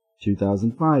the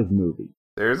 2005 movie.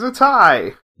 There's a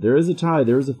tie! There is a tie.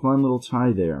 There is a fun little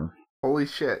tie there. Holy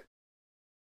shit.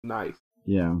 Nice.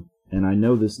 Yeah, and I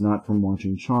know this not from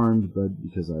watching Charmed, but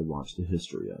because I watched the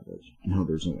history of it. No,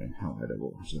 there's no way in hell I'd ever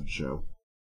watch that show.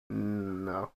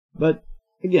 No. But,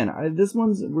 again,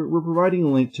 we're providing a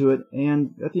link to it,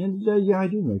 and at the end of the day, yeah, I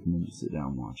do recommend you sit down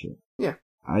and watch it. Yeah.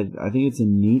 I think it's a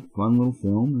neat, fun little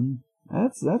film, and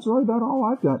that's really about all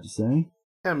I've got to say.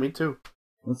 Yeah, me too.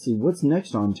 Let's see, what's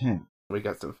next on tap? We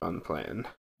got some fun planned.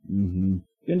 Mm-hmm.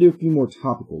 Gonna do a few more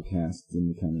topical casts in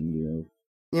the coming year.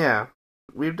 Yeah.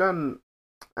 I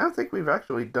don't think we've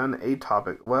actually done a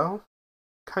topic. Well,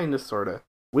 kinda, sorta.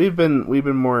 We've been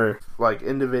more, like,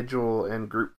 individual and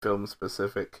group film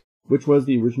specific. Which was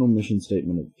the original mission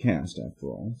statement of the cast, after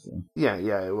all, so. Yeah,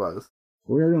 it was.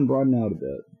 We are gonna broaden out a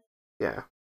bit. Yeah.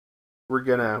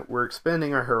 We're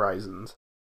expanding our horizons.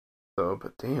 So,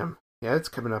 but damn. Yeah, it's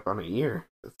coming up on a year.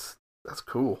 That's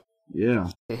cool.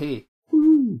 Yeah. Hey.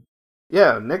 Woo-hoo.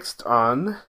 Yeah, next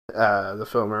on the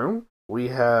film room, we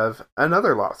have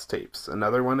another Lost Tapes.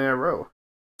 Another one in a row.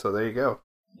 So there you go.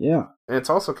 Yeah. And it's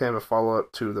also kind of a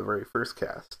follow-up to the very first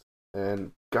cast.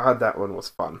 And God, that one was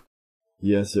fun.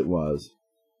 Yes, it was.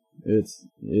 It's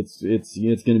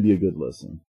going to be a good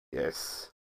listen.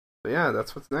 Yes. So yeah,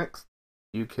 that's what's next.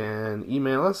 You can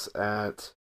email us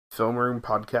at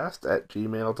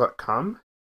filmroompodcast@gmail.com.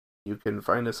 You can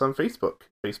find us on Facebook,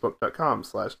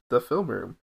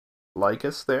 facebook.com/thefilmroom. Like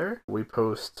us there. We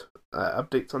post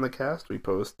updates on the cast. We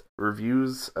post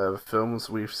reviews of films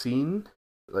we've seen,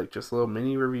 like just little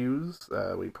mini reviews.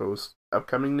 We post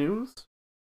upcoming news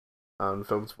on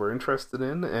films we're interested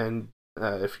in, and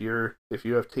if you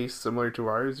have tastes similar to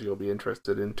ours, you'll be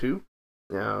interested in too.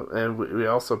 And we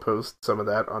also post some of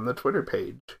that on the Twitter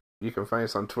page. You can find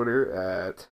us on Twitter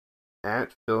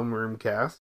at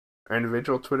FilmRoomCast. Our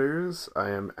individual Twitters,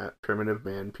 I am at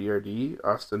PrimitiveManPRD.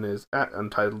 Austin is at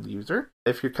UntitledUser.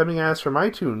 If you're coming at us from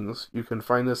iTunes, you can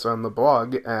find us on the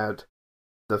blog at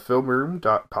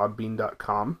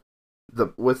thefilmroom.podbean.com.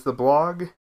 With the blog,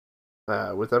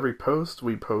 with every post,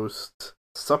 we post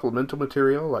supplemental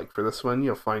material. Like for this one,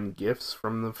 you'll find GIFs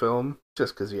from the film,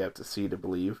 just because you have to see to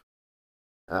believe.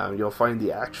 You'll find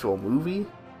the actual movie,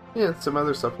 and some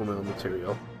other supplemental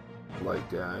material.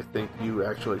 Like, I think you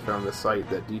actually found a site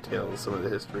that details some of the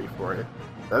history for it.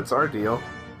 That's our deal.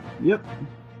 Yep.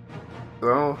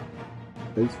 So,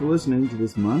 thanks for listening to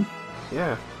this month.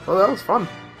 Yeah. Well, that was fun.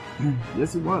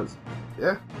 Yes, it was.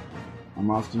 Yeah.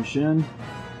 I'm Austin Shin.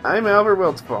 I'm Albert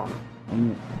Wiltzbaum.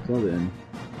 Until then.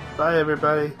 Bye,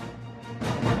 everybody.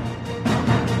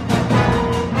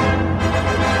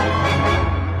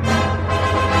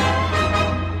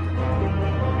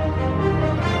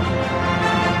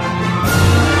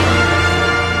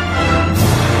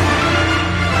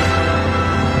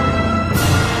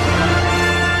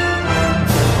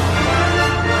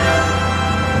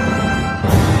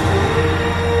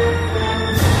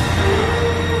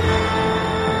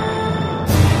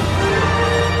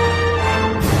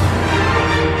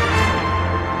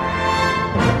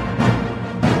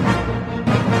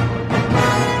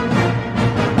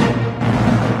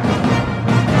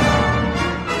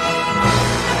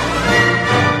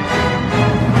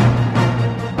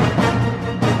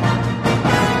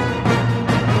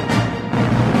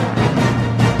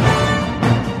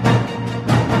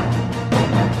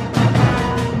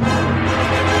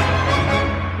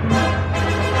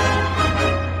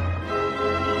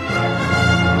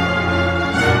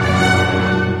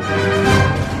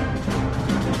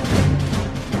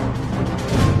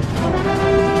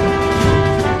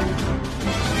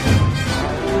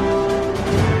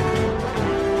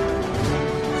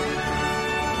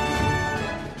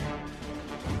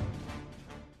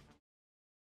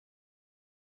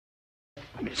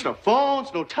 It's no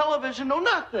phones, no television, no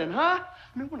nothing, huh?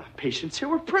 I mean, we're not patients here,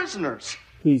 we're prisoners.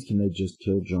 Please, can they just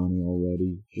kill Johnny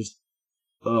already?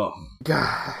 Ugh.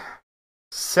 God.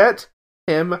 Set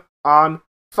him on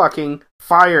fucking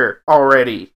fire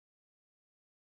already.